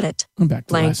field. Edit. I'm back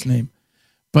to blank. Last name.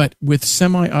 But with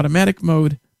semi-automatic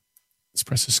mode, let's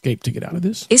press escape to get out of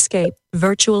this. Escape.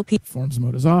 Virtual PC. Forms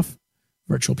mode is off.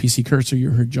 Virtual PC cursor, you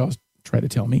heard JAWS try to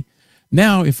tell me.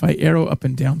 Now, if I arrow up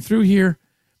and down through here,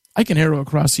 I can arrow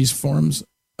across these forms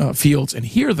fields and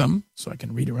hear them, so I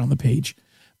can read around the page,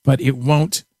 but it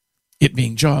won't, it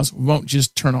being JAWS, won't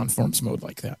just turn on forms mode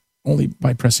like that, only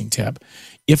by pressing tab.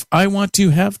 If I want to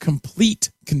have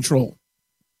complete control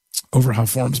over how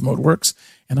forms mode works,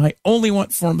 and I only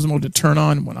want forms mode to turn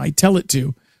on when I tell it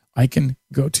to, I can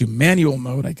go to manual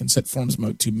mode. I can set forms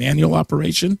mode to manual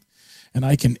operation, and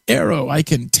I can arrow, I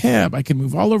can tab, I can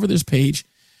move all over this page,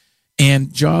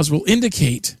 and JAWS will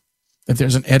indicate that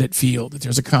there's an edit field, that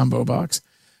there's a combo box,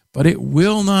 but it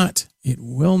will not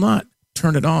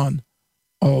turn it on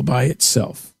all by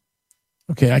itself.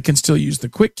 Okay, I can still use the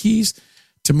quick keys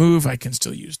to move. I can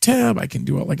still use tab. I can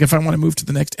do it. Like if I want to move to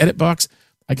the next edit box,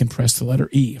 I can press the letter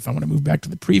E. If I want to move back to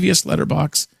the previous letter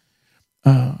box,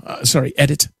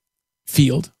 edit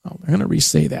field, I'm going to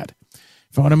re-say that.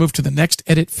 If I want to move to the next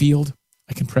edit field,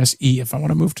 I can press E. If I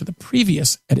want to move to the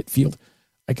previous edit field,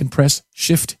 I can press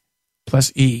Shift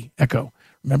plus E, echo.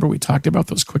 Remember, we talked about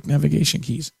those quick navigation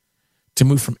keys to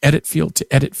move from edit field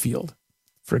to edit field.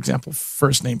 For example,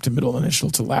 first name to middle initial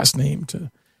to last name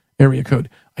to area code.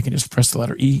 I can just press the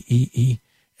letter E, E, E,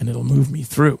 and it'll move me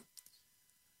through.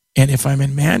 And if I'm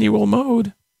in manual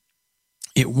mode,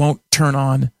 it won't turn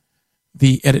on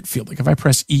the edit field. Like if I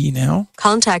press E now.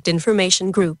 Contact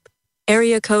information group.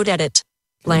 Area code edit.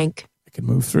 Blank. I can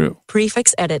move through.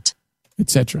 Prefix edit.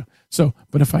 Etc. So,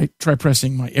 but if I try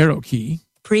pressing my arrow key.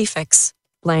 Prefix.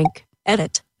 Blank.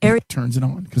 Edit. Area. It turns it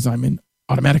on because I'm in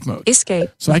automatic mode. Escape.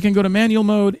 So I can go to manual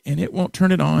mode and it won't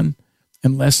turn it on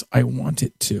unless I want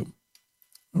it to.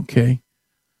 Okay.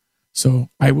 So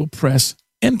I will press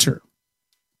enter.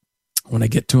 When I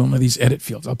get to one of these edit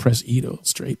fields, I'll press E to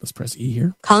illustrate. Let's press E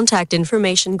here. Contact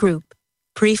information group.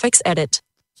 Prefix edit.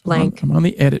 Blank. So I'm on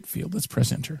the edit field. Let's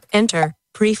press enter. Enter.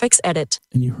 Prefix edit.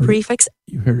 And you heard Prefix.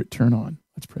 You heard it turn on.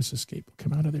 Let's press escape. We'll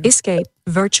come out of there. Escape.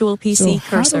 Virtual PC so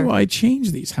cursor. How do I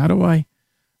change these? How do I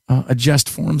adjust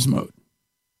forms mode?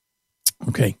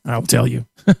 Okay, I'll tell you.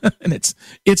 And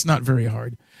it's not very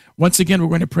hard. Once again, we're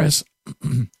going to press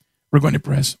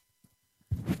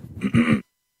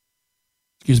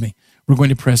excuse me. We're going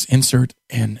to press insert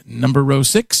and number row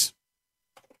 6.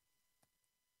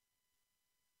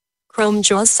 Chrome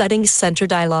JAWS settings center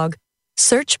dialog.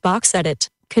 Search box edit.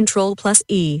 Control plus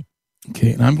E.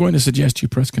 Okay, and I'm going to suggest you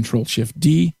press Control Shift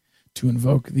D to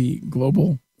invoke the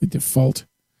default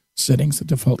settings, the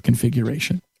default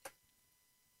configuration.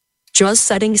 JAWS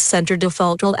settings center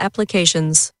default all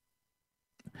applications.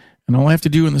 And all I have to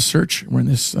do in the search, we're in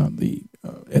this the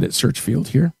edit search field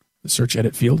here, the search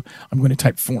edit field. I'm going to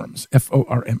type forms,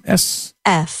 F-O-R-M-S.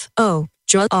 F-O-R-M-S.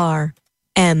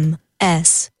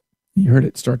 You heard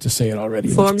it start to say it already.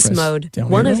 Forms mode.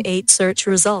 1 of 8 search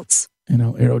results. And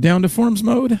I'll arrow down to forms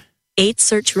mode. 8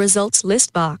 search results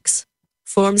list box.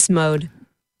 Forms mode.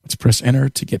 Let's press enter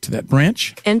to get to that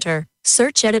branch. Enter.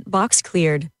 Search edit box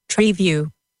cleared. Tree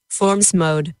view. Forms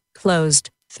mode. Closed.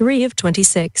 3 of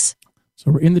 26.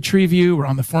 So we're in the tree view. We're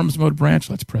on the forms mode branch.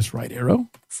 Let's press right arrow.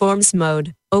 Forms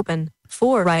mode. Open.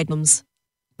 4 items.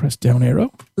 Press down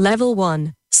arrow. Level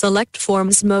 1. Select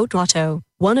forms mode auto.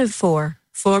 1 of 4.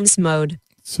 Forms mode.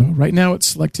 So right now it's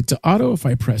selected to auto. If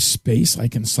I press space, I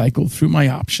can cycle through my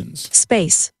options.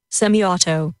 Space.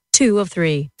 Semi-auto. 2 of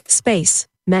 3. Space.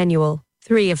 Manual.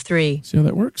 3 of 3. See how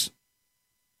that works?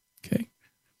 Okay.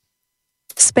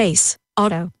 Space.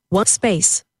 Auto. 1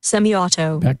 space.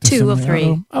 Semi-auto. Back to 2 of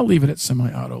 3. I'll leave it at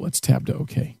semi-auto. Let's tab to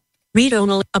OK. Read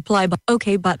only. Apply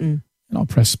OK button. And I'll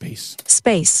press space.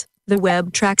 Space. The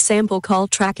web track sample call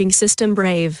tracking system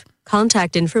Brave.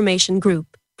 Contact information group.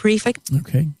 Prefix.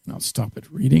 Okay. And I'll stop it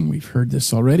reading. We've heard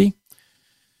this already.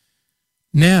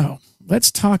 Now, let's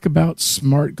talk about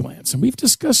Smart Glance. And we've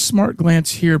discussed Smart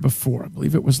Glance here before. I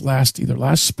believe it was either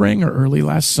last spring or early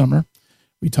last summer.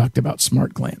 We talked about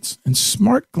Smart Glance. And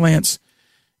Smart Glance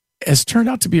has turned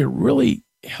out to be a really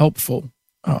helpful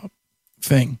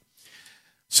thing.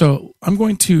 So I'm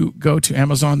going to go to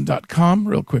Amazon.com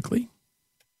real quickly.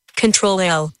 Control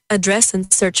L. Address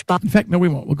and search box. In fact, no, we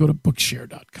won't. We'll go to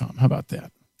Bookshare.com. How about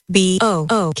that?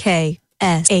 BOOKSHARE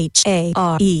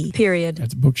period.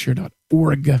 That's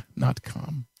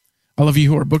Bookshare.org.com. All of you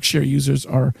who are Bookshare users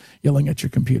are yelling at your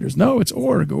computers. No, it's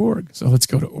org. So let's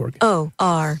go to org. ORG.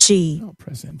 I'll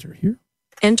press enter here.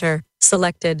 Enter.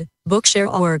 Selected.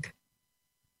 Bookshare.org.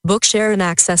 Bookshare, an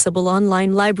accessible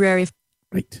online library.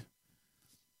 Right.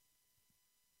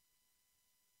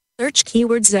 Search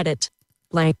keywords edit.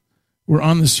 Blank. We're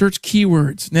on the search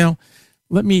keywords. Now,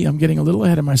 I'm getting a little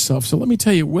ahead of myself. So let me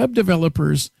tell you, web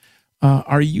developers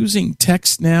are using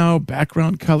text now,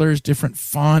 background colors, different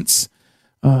fonts,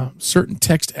 certain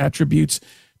text attributes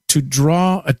to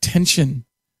draw attention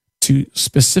to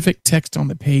specific text on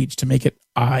the page to make it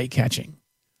eye-catching.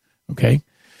 Okay?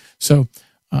 So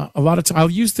a lot of times, I'll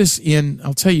use this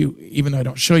I'll tell you, even though I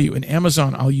don't show you, in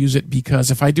Amazon, I'll use it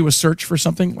because if I do a search for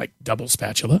something like double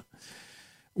spatula,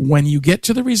 when you get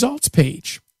to the results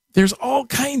page, there's all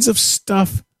kinds of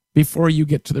stuff before you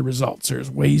get to the results.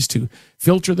 There's ways to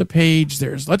filter the page.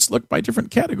 Let's look by different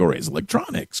categories,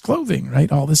 electronics, clothing, right?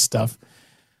 All this stuff.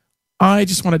 I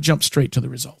just want to jump straight to the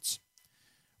results.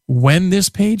 When this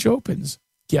page opens,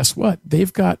 guess what?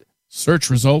 They've got search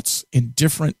results in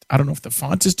different, I don't know if the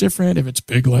font is different, if it's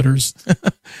big letters,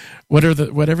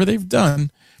 whatever they've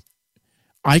done.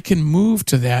 I can move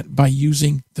to that by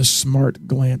using the Smart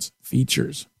Glance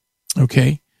features,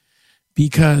 okay?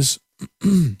 Because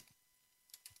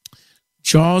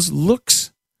JAWS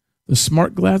looks, the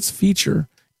Smart Glance feature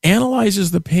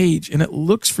analyzes the page, and it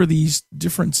looks for these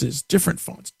differences, different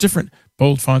fonts, different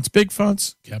bold fonts, big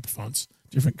fonts, cap fonts,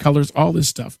 different colors, all this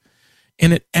stuff.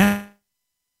 And it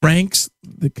ranks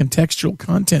the contextual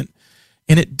content,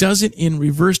 and it does it in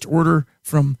reversed order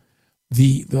from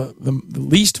the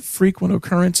least frequent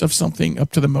occurrence of something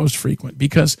up to the most frequent.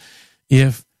 Because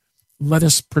if, let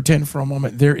us pretend for a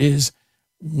moment, there is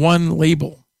one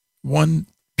label, one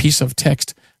piece of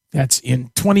text that's in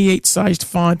 28 sized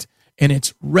font, and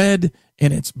it's red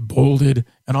and it's bolded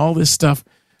and all this stuff,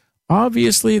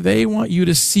 obviously they want you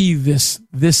to see this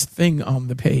thing on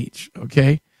the page,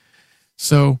 okay?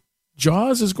 So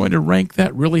JAWS is going to rank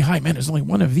that really high. Man, there's only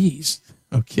one of these,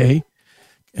 okay?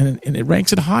 And it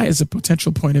ranks it high as a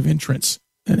potential point of entrance.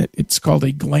 And it's called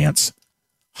a glance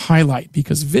highlight,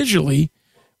 because visually,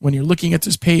 when you're looking at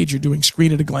this page, you're doing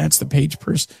screen at a glance, the page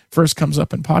first comes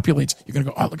up and populates. You're going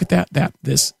to go, oh, look at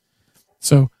this.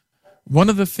 So one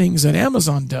of the things that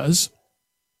Amazon does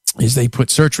is they put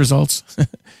search results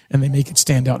and they make it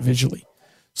stand out visually,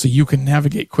 so you can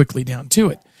navigate quickly down to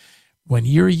it. When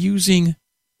you're using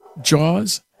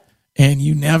JAWS and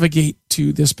you navigate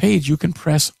to this page, you can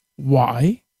press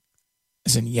Y,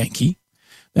 as in Yankee.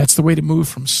 That's the way to move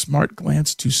from Smart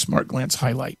Glance to Smart Glance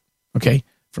Highlight. Okay,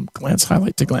 from Glance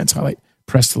Highlight to Glance Highlight,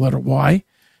 press the letter Y.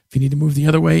 If you need to move the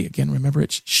other way, again, remember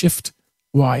it's Shift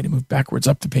Y to move backwards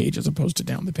up the page as opposed to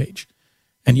down the page.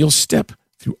 And you'll step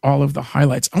through all of the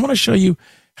highlights. I want to show you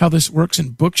how this works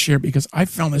in Bookshare, because I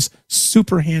found this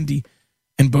super handy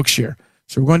in Bookshare.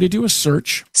 So we're going to do a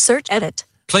search. Search edit.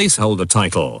 Placeholder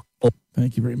title.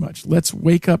 Thank you very much. Let's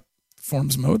wake up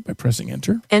Forms mode by pressing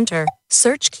enter. Enter.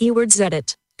 Search keywords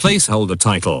edit. Placeholder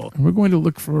title. And we're going to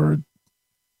look for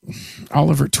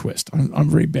Oliver Twist. I'm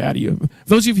very bad.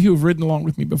 Those of you who have ridden along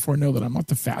with me before know that I'm not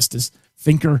the fastest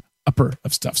thinker upper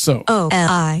of stuff. So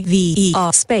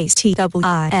OLIVER space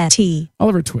TWIST.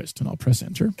 Oliver Twist, and I'll press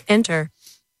enter. Enter.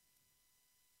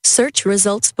 Search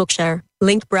results Bookshare.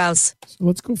 Link browse. So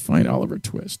let's go find Oliver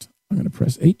Twist. I'm going to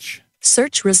press H.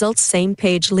 Search results same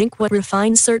page link what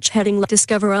refine search heading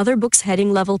discover other books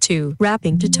heading level 2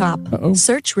 wrapping to top.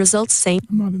 Search results same.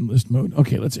 I'm not in list mode.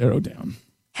 Okay, let's arrow down.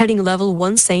 Heading level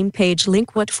 1 same page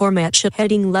link what format should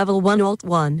heading level 1 alt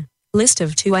 1 list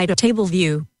of 2 item table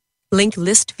view link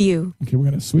list view. Okay, we're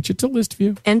going to switch it to list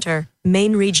view. Enter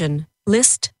main region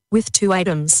list with 2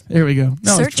 items. There we go.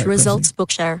 Now search results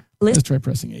Bookshare list. Let's try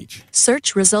pressing H.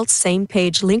 Search results same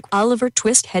page link Oliver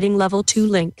Twist heading level 2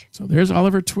 link. So there's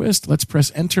Oliver Twist. Let's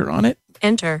press enter on it.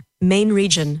 Enter main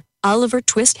region Oliver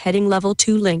Twist heading level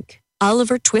 2 link.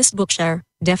 Oliver Twist Bookshare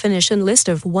definition list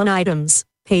of 1 items.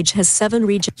 Page has 7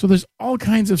 regions. So there's all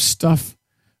kinds of stuff.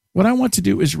 What I want to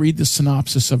do is read the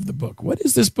synopsis of the book. What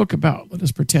is this book about? Let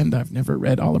us pretend I've never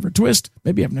read Oliver Twist.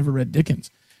 Maybe I've never read Dickens.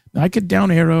 Now I could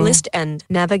down arrow. List end.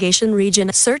 Navigation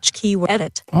region. Search keyword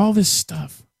edit. All this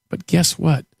stuff. But guess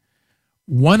what?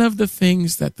 One of the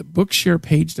things that the Bookshare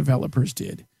page developers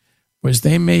did was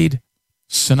they made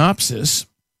synopsis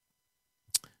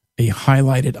a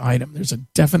highlighted item. There's a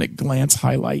definite glance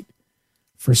highlight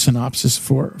for synopsis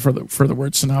for the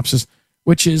word synopsis,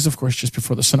 which is, of course, just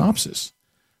before the synopsis.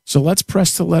 So let's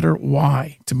press the letter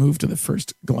Y to move to the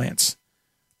first glance,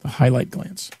 the highlight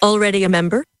glance. Already a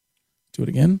member? Do it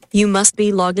again. You must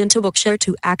be logged into Bookshare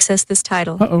to access this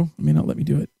title. Uh-oh, it may not let me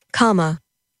do it. Comma.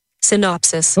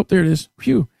 Synopsis. Oh, there it is.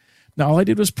 Phew. Now all I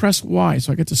did was press Y,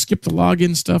 so I get to skip the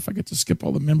login stuff. I get to skip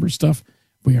all the member stuff.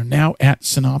 We are now at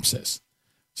synopsis.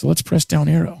 So let's press down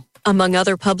arrow. Among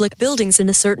other public buildings in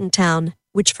a certain town,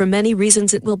 which for many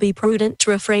reasons it will be prudent to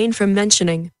refrain from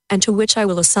mentioning, and to which I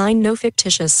will assign no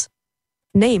fictitious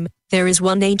name, there is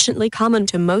one anciently common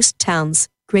to most towns,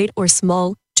 great or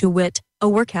small, to wit, a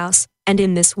workhouse, and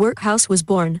in this workhouse was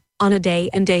born, on a day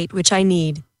and date which I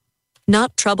need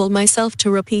not trouble myself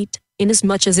to repeat,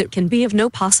 inasmuch as it can be of no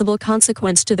possible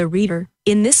consequence to the reader,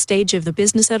 in this stage of the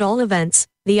business at all events,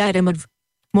 the item of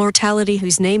mortality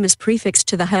whose name is prefixed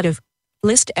to the head of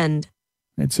list end,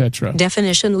 etc.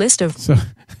 Definition list of. So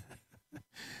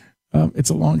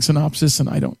it's a long synopsis, and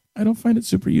I don't find it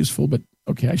super useful, but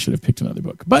okay, I should have picked another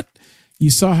book. But you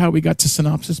saw how we got to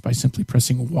synopsis by simply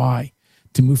pressing Y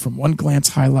to move from one glance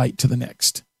highlight to the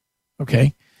next.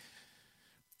 Okay?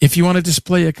 If you want to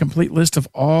display a complete list of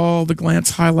all the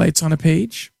glance highlights on a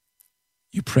page,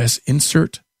 you press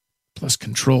Insert plus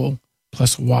Control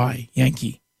plus Y,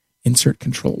 Yankee, Insert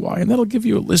Control Y, and that'll give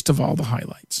you a list of all the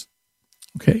highlights.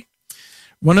 Okay?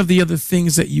 One of the other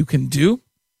things that you can do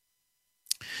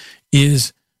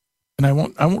is, and I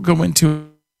won't go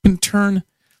into it,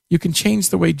 you can change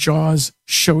the way JAWS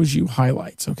shows you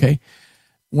highlights, okay?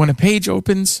 When a page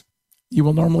opens, you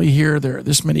will normally hear there are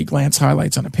this many glance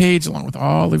highlights on a page along with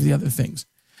all of the other things.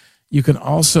 You can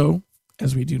also,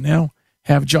 as we do now,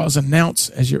 have JAWS announce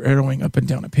as you're arrowing up and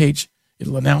down a page.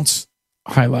 It'll announce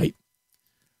highlight.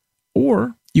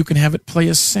 Or you can have it play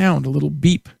a sound, a little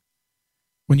beep,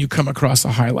 when you come across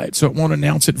a highlight. So it won't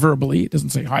announce it verbally. It doesn't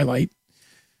say highlight.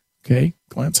 Okay,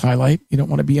 glance highlight. You don't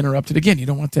want to be interrupted. Again, you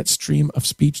don't want that stream of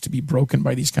speech to be broken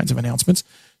by these kinds of announcements.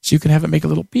 So you can have it make a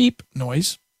little beep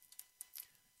noise.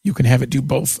 You can have it do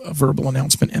both a verbal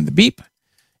announcement and the beep.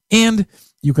 And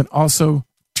you can also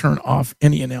turn off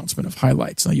any announcement of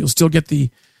highlights. Now, you'll still get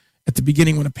at the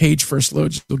beginning when a page first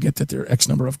loads, you'll get that there are X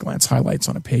number of glance highlights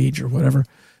on a page or whatever,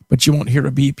 but you won't hear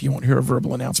a beep. You won't hear a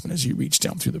verbal announcement as you reach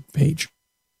down through the page.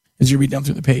 As you read down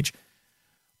through the page.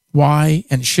 Y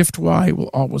and Shift Y will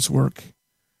always work.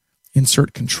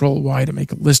 Insert Control Y to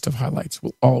make a list of highlights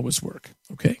will always work.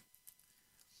 Okay.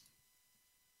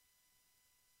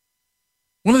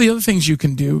 One of the other things you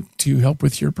can do to help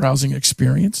with your browsing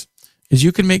experience is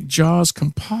you can make JAWS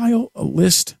compile a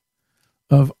list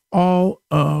of all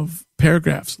of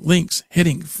paragraphs, links,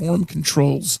 heading, form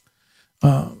controls,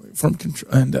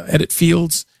 and edit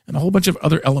fields, and a whole bunch of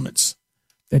other elements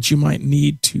that you might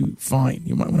need to find.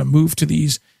 You might want to move to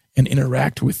these and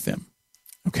interact with them.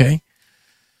 Okay?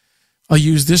 I'll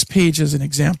use this page as an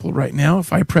example right now.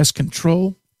 If I press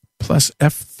Control plus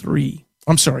F3,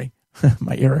 I'm sorry,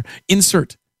 my error,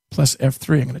 Insert plus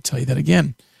F3, I'm going to tell you that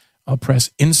again. I'll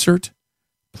press Insert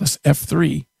plus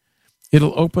F3.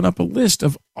 It'll open up a list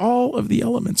of all of the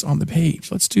elements on the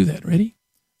page. Let's do that. Ready?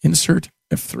 Insert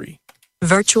F3.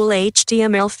 Virtual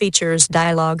HTML features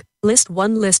dialog. List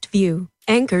 1 list view.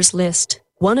 Anchors list.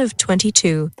 1 of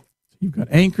 22. You've got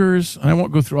anchors. I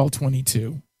won't go through all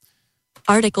 22.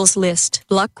 Articles list.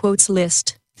 Block quotes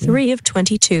list. 3 of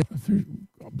 22.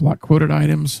 Block quoted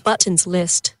items. Buttons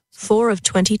list. 4 of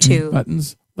 22.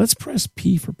 Buttons. Let's press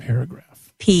P for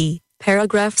paragraph. P.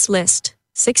 Paragraphs list.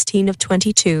 16 of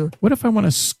 22. What if I want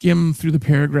to skim through the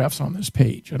paragraphs on this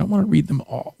page? I don't want to read them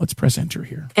all. Let's press Enter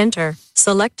here. Enter.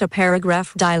 Select a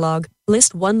paragraph dialog.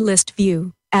 List 1 list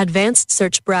view. Advanced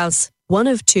search browse. 1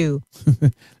 of 2.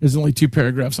 There's only 2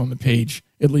 paragraphs on the page,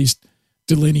 at least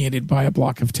delineated by a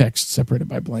block of text separated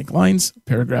by blank lines.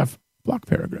 Paragraph, block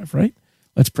paragraph, right?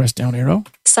 Let's press down arrow.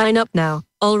 Sign up now.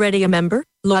 Already a member?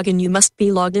 Log in. You must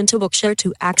be logged into Bookshare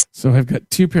to access. So I've got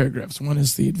 2 paragraphs. One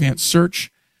is the advanced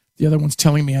search. The other one's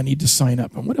telling me I need to sign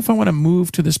up. And what if I want to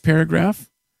move to this paragraph?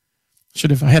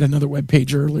 If I had another web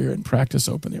page earlier in practice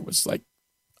open, it was like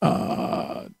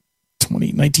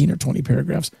 19 or 20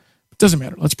 paragraphs. It doesn't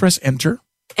matter. Let's press Enter.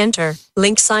 Enter.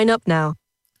 Link sign up now.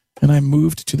 And I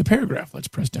moved to the paragraph. Let's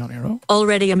press down arrow.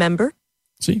 Already a member?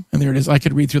 See? And there it is. I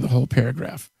could read through the whole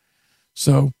paragraph.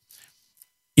 So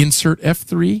Insert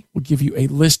F3 will give you a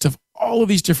list of all of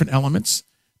these different elements.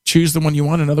 Choose the one you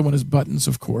want. Another one is buttons,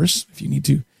 of course, if you need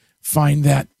to find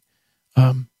that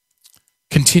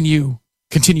continue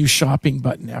shopping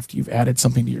button after you've added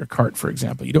something to your cart, for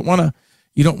example. You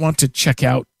don't want to check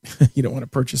out. You don't want to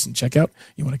purchase and check out.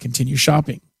 You want to continue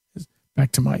shopping.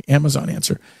 Back to my Amazon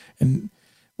answer. And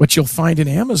what you'll find in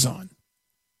Amazon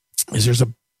is there's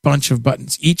a bunch of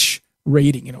buttons, each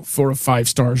rating, 4 of 5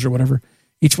 stars or whatever.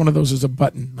 Each one of those is a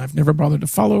button. I've never bothered to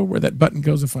follow where that button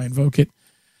goes if I invoke it.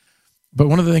 But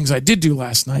one of the things I did do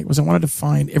last night was I wanted to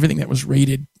find everything that was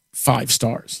rated 5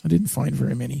 stars. I didn't find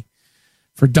very many.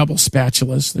 For double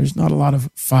spatulas, there's not a lot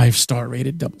of 5-star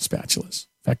rated double spatulas.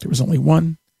 In fact, there was only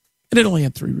one, and it only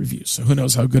had 3 reviews, so who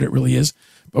knows how good it really is.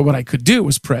 But what I could do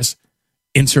was press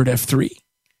Insert F3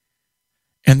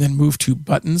 and then move to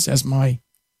buttons as my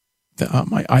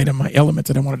item, my element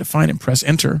that I wanted to find, and press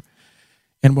Enter.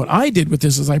 And what I did with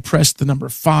this is I pressed the number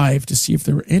 5 to see if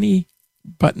there were any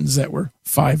buttons that were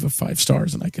 5 of 5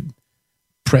 stars, and I could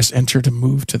press Enter to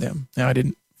move to them. Now, I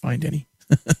didn't find any,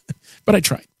 but I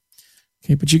tried.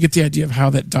 Okay, but you get the idea of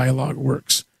how that dialogue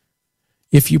works.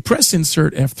 If you press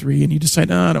Insert F3 and you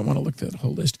decide, I don't want to look at the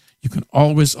whole list, you can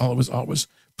always, always, always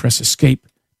press Escape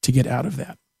to get out of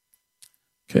that.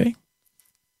 Okay?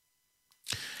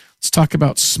 Let's talk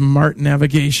about smart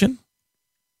navigation.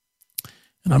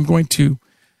 And I'm going to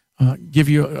give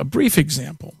you a brief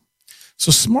example.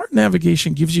 So smart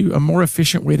navigation gives you a more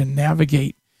efficient way to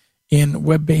navigate in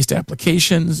web-based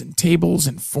applications and tables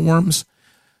and forms.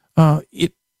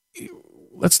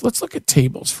 Let's look at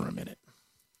tables for a minute.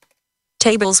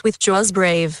 Tables with JAWS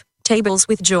Brave. Tables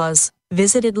with JAWS.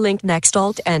 Visited link next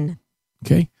Alt N.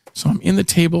 Okay, so I'm in the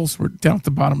tables. We're down at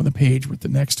the bottom of the page with the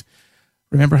next.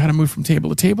 Remember how to move from table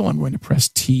to table? I'm going to press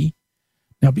T.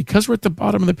 Now, because we're at the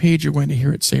bottom of the page, you're going to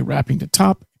hear it say wrapping to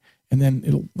top, and then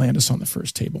it'll land us on the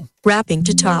first table. Wrapping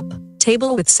to top.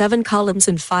 Table with 7 columns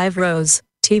and 5 rows.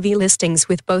 TV listings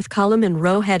with both column and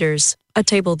row headers. A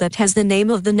table that has the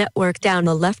name of the network down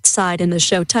the left side and the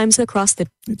show times across the...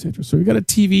 Etc. So we've got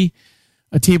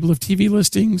a table of TV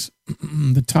listings.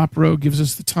 The top row gives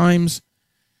us the times.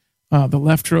 The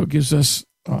left row gives us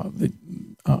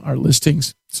our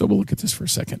listings. So we'll look at this for a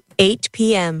second. 8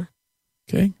 p.m.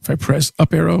 Okay. If I press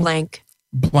up arrow.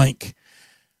 Blank.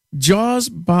 JAWS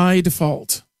by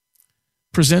default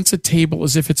presents a table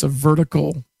as if it's a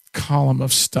vertical column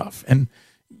of stuff. And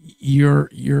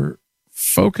your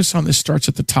focus on this starts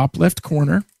at the top left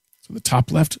corner. So the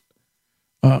top left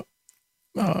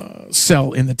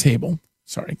cell in the table.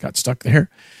 Sorry, got stuck there.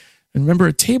 And remember,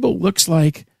 a table looks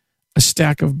like a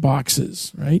stack of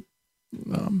boxes, right?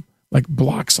 Like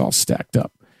blocks all stacked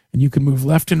up. And you can move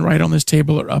left and right on this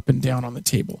table or up and down on the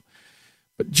table.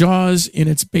 But JAWS, in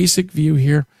its basic view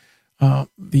here,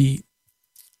 the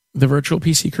virtual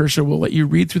PC cursor will let you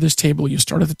read through this table. You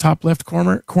start at the top left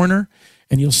corner,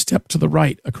 and you'll step to the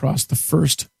right across the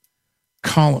first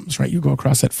columns, right? You go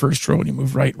across that first row and you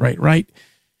move right.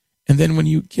 And then when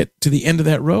you get to the end of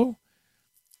that row,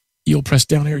 you'll press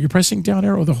down arrow. You're pressing down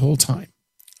arrow the whole time,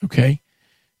 okay?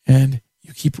 And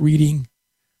you keep reading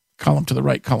column to the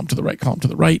right, column to the right, column to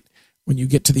the right. When you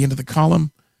get to the end of the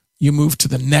column, you move to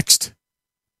the next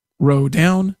row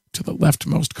down to the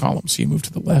leftmost column. So you move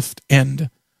to the left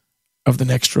end of the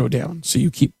next row down. So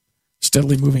you keep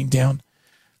steadily moving down.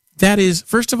 That is,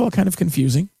 first of all, kind of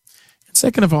confusing. And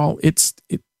second of all, it's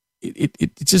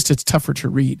tougher to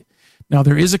read. Now,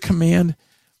 there is a command.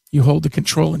 You hold the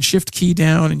Control and Shift key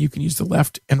down, and you can use the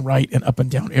left and right and up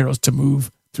and down arrows to move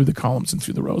through the columns and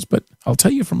through the rows. But I'll tell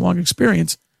you from long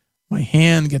experience, my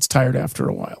hand gets tired after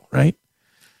a while, right?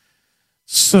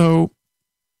 So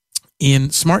in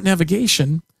Smart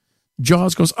Navigation,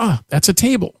 JAWS goes, that's a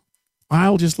table.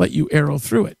 I'll just let you arrow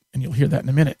through it, and you'll hear that in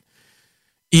a minute.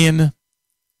 In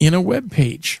a web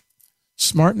page,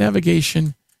 Smart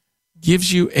Navigation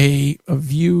gives you a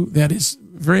view that is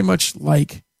very much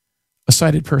like a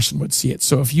sighted person would see it.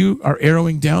 So if you are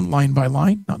arrowing down line by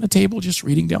line, not in a table, just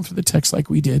reading down through the text like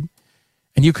we did,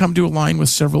 and you come to a line with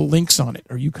several links on it,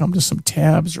 or you come to some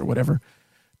tabs or whatever,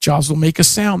 JAWS will make a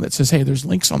sound that says, hey, there's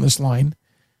links on this line,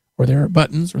 or there are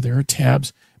buttons, or there are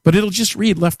tabs, but it'll just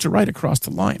read left to right across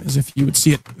the line as if you would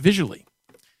see it visually.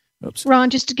 Oops. Ron,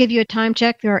 just to give you a time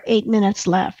check, there are 8 minutes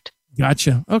left.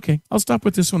 Gotcha. Okay, I'll stop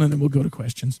with this one and then we'll go to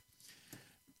questions.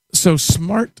 So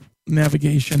Smart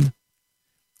Navigation,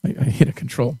 I hit a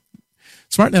Control.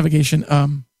 Smart Navigation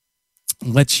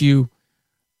lets you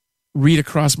read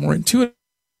across more intuitively.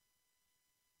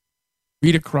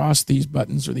 Read across these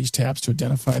buttons or these tabs to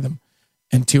identify them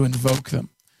and to invoke them.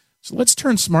 So let's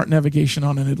turn Smart Navigation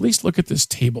on and at least look at this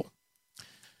table.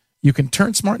 You can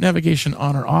turn Smart Navigation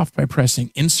on or off by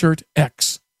pressing Insert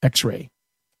X, X-ray.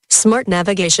 Smart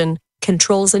Navigation,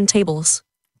 controls and tables.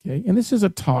 Okay, and this is a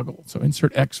toggle. So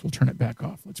Insert X will turn it back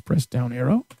off. Let's press down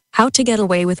arrow. How to get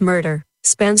away with murder.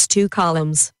 Spans 2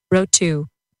 columns. Row 2.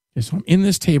 Okay, so I'm in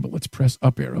this table. Let's press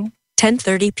up arrow.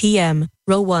 10:30 p.m.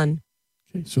 Row 1.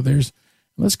 Okay, so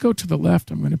let's go to the left.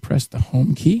 I'm going to press the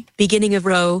home key. Beginning of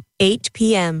row, 8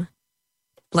 p.m.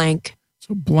 Blank.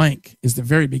 So blank is the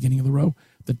very beginning of the row.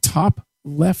 The top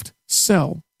left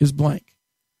cell is blank.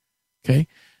 Okay,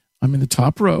 I'm in the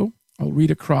top row. I'll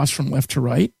read across from left to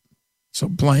right. So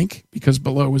blank, because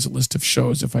below is a list of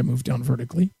shows if I move down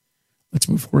vertically. Let's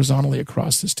move horizontally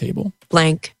across this table.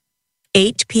 Blank.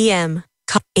 8 p.m.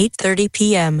 8:30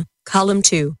 p.m. Column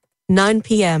 2. 9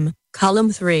 p.m.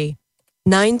 Column 3.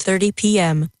 9:30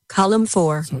 p.m. Column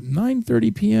 4. So at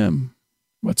 9:30 p.m.,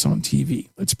 what's on TV?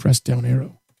 Let's press down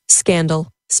arrow.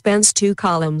 Scandal. Spans 2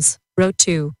 columns. Row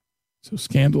 2. So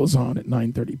Scandal is on at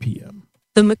 9:30 p.m.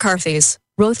 The McCarthys.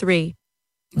 Row 3.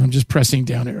 I'm just pressing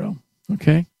down arrow.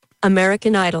 Okay.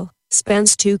 American Idol.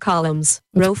 Spans 2 columns.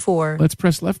 Row 4. Let's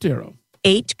press left arrow.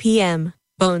 8 p.m.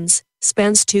 Bones.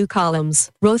 Spans 2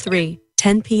 columns. Row 3.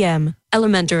 10 p.m.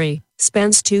 Elementary.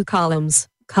 Spans 2 columns.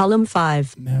 Column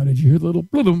 5. Now, did you hear the little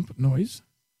bloom noise?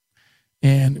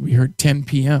 And we heard 10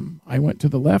 p.m. I went to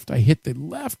the left. I hit the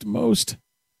leftmost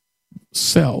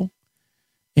cell,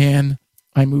 and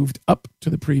I moved up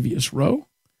to the previous row,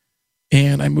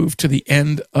 and I moved to the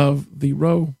end of the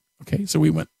row. Okay, so we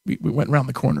went around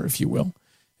the corner, if you will,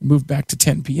 and moved back to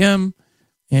 10 p.m.,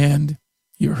 and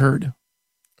you heard,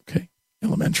 okay,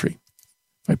 elementary.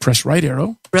 If I press right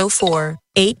arrow. Row 4,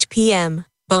 8 p.m.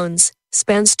 Bones,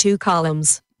 spans 2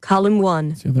 columns. Column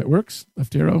 1. See how that works?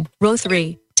 Left arrow. Row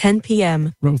 3, 10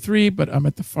 p.m. Row 3, but I'm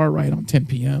at the far right on 10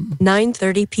 p.m.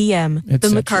 9:30 p.m. The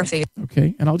McCarthy.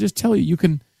 Okay, and I'll just tell you, you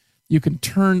can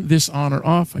turn this on or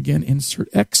off. Again, insert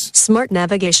X. Smart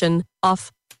navigation,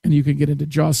 off. And you can get into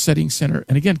JAWS Settings Center.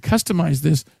 And again, customize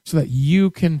this so that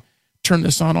you can turn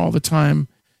this on all the time.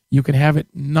 You can have it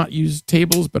not use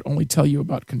tables, but only tell you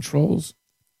about controls.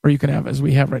 Or you can have, as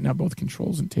we have right now, both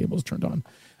controls and tables turned on.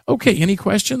 Okay, any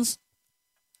questions?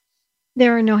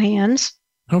 There are no hands.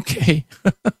 Okay.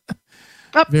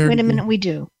 Oh, wait a minute, we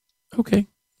do. Okay,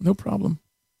 no problem.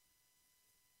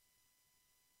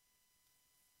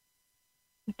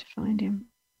 Have to find him.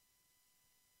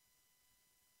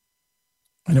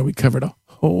 I know we covered a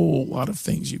whole lot of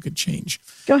things you could change.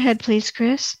 Go ahead, please,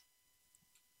 Chris.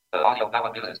 Ron,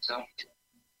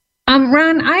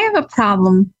 I have a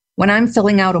problem when I'm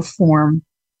filling out a form.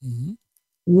 Mm-hmm.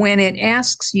 When it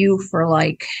asks you for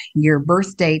like your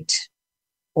birth date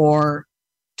or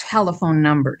telephone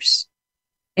numbers,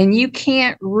 and you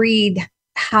can't read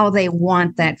how they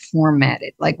want that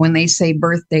formatted. Like when they say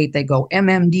birth date, they go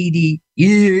MMDD.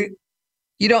 You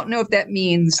don't know if that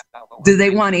means, do they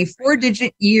want a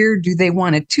 4-digit year? Do they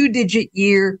want a 2-digit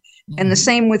year? Mm-hmm. And the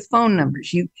same with phone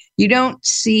numbers. You don't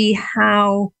see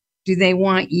how do they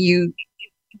want you,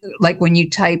 like when you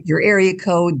type your area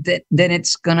code, that then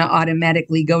it's going to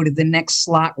automatically go to the next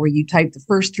slot where you type the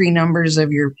first 3 numbers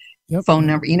of your phone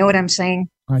number. You know what I'm saying?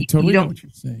 I totally know what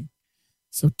you're saying.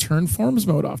 So turn forms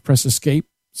mode off, press escape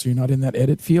so you're not in that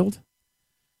edit field.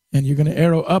 And you're going to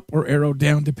arrow up or arrow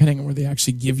down depending on where they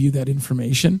actually give you that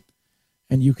information.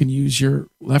 And you can use your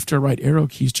left or right arrow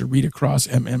keys to read across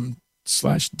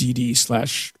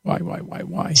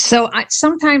MM/DD/YYYY. So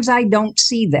sometimes I don't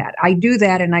see that. I do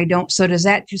that and I don't. So does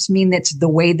that just mean that's the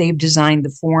way they've designed the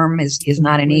form is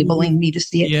not enabling me to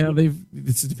see it? Yeah,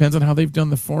 it depends on how they've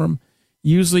done the form.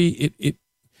 Usually the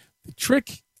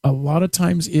trick a lot of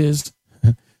times is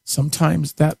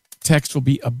sometimes that text will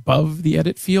be above the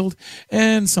edit field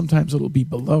and sometimes it'll be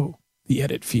below the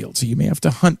edit field. So you may have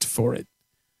to hunt for it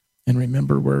and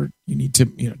remember where you need to,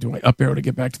 do I up arrow to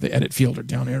get back to the edit field or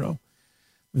down arrow?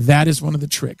 That is one of the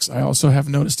tricks. I also have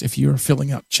noticed if you're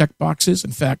filling out checkboxes,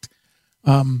 in fact,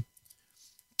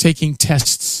 taking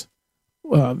tests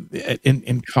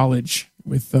in college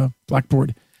with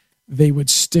Blackboard, they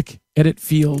would stick edit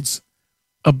fields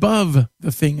above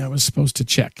the thing I was supposed to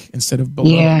check instead of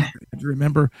below. Yeah. I had to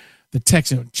remember the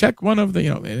text, check one of the,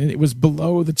 and it was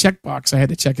below the checkbox. I had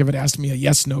to check if it asked me a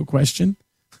yes, no question.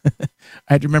 I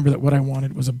had to remember that what I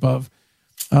wanted was above.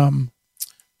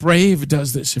 Brave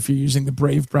does this. If you're using the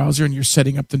Brave browser and you're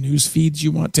setting up the news feeds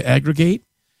you want to aggregate,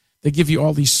 they give you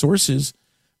all these sources,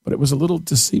 but it was a little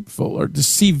deceitful or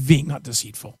deceiving, not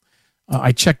deceitful.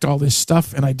 I checked all this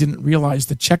stuff and I didn't realize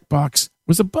the checkbox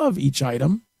was above each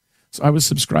item. So I was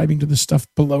subscribing to the stuff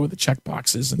below the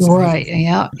checkboxes. And so right.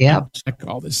 Yeah. Check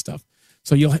all this stuff.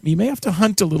 So you may have to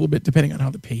hunt a little bit depending on how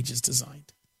the page is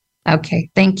designed. Okay.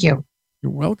 Thank you.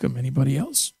 You're welcome. Anybody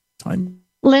else? Time.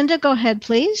 Linda, go ahead,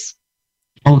 please.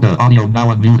 Hold the audio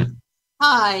now unmuted.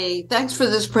 Hi, thanks for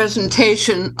this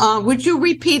presentation. Would you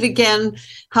repeat again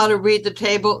how to read the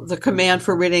table, the command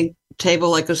for reading table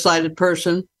like a sighted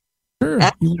person? Sure.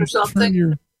 You or something?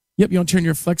 you want to turn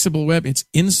your flexible web. It's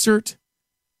insert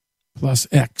plus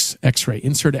X, X-ray,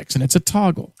 insert X, and it's a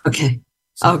toggle. Okay.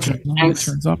 So Okay. it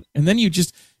turns up, and then you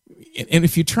just, and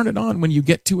if you turn it on, when you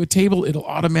get to a table, it'll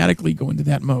automatically go into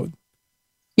that mode.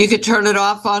 You could turn it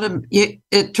off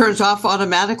it turns off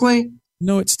automatically?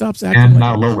 No, it stops acting. And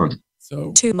now lowered.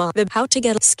 So The how to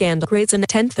get scanned grades in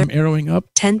 10:30. I'm arrowing up.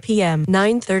 10 p.m.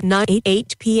 9:30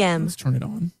 8 p.m. Let's turn it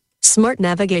on. Smart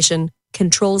navigation,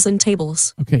 controls and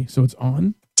tables. Okay, so it's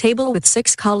on. Table with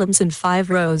 6 columns and 5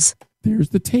 rows. There's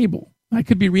the table. I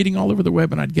could be reading all over the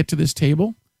web and I'd get to this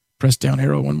table. Press down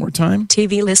arrow one more time.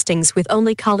 TV listings with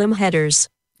only column headers.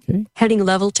 Okay. Heading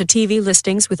level to TV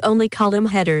listings with only column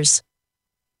headers.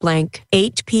 Blank.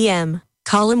 8 p.m.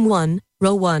 Column 1,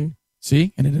 row 1.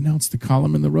 See? And it announced the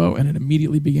column and the row and it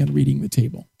immediately began reading the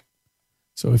table.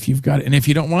 So if you've got it, and if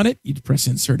you don't want it, you'd press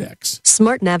insert X.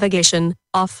 Smart navigation,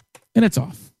 off. And it's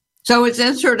off. So it's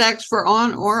insert X for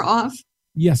on or off?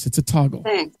 Yes, it's a toggle.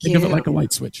 Thank Think you. of it like a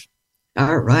light switch.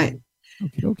 All right.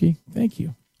 Okay. Thank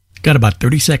you. Got about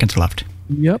 30 seconds left.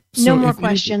 Yep. No more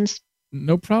questions.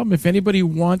 No problem. If anybody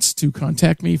wants to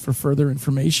contact me for further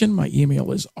information, my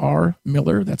email is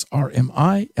rmiller, that's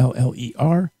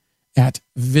R-M-I-L-L-E-R, at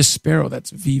Vispero,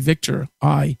 that's V Victor,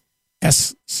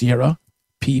 I-S Sierra,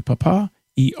 P Papa,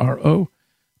 E-R-O.com.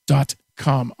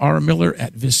 rmiller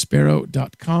at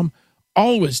Vispero.com.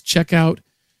 Always check out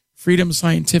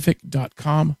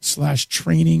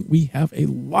freedomscientific.com/training. We have a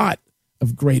lot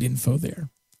of great info there.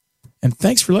 And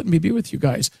thanks for letting me be with you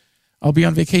guys. I'll be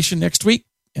on vacation next week,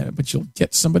 but you'll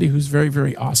get somebody who's very,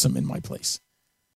 very awesome in my place.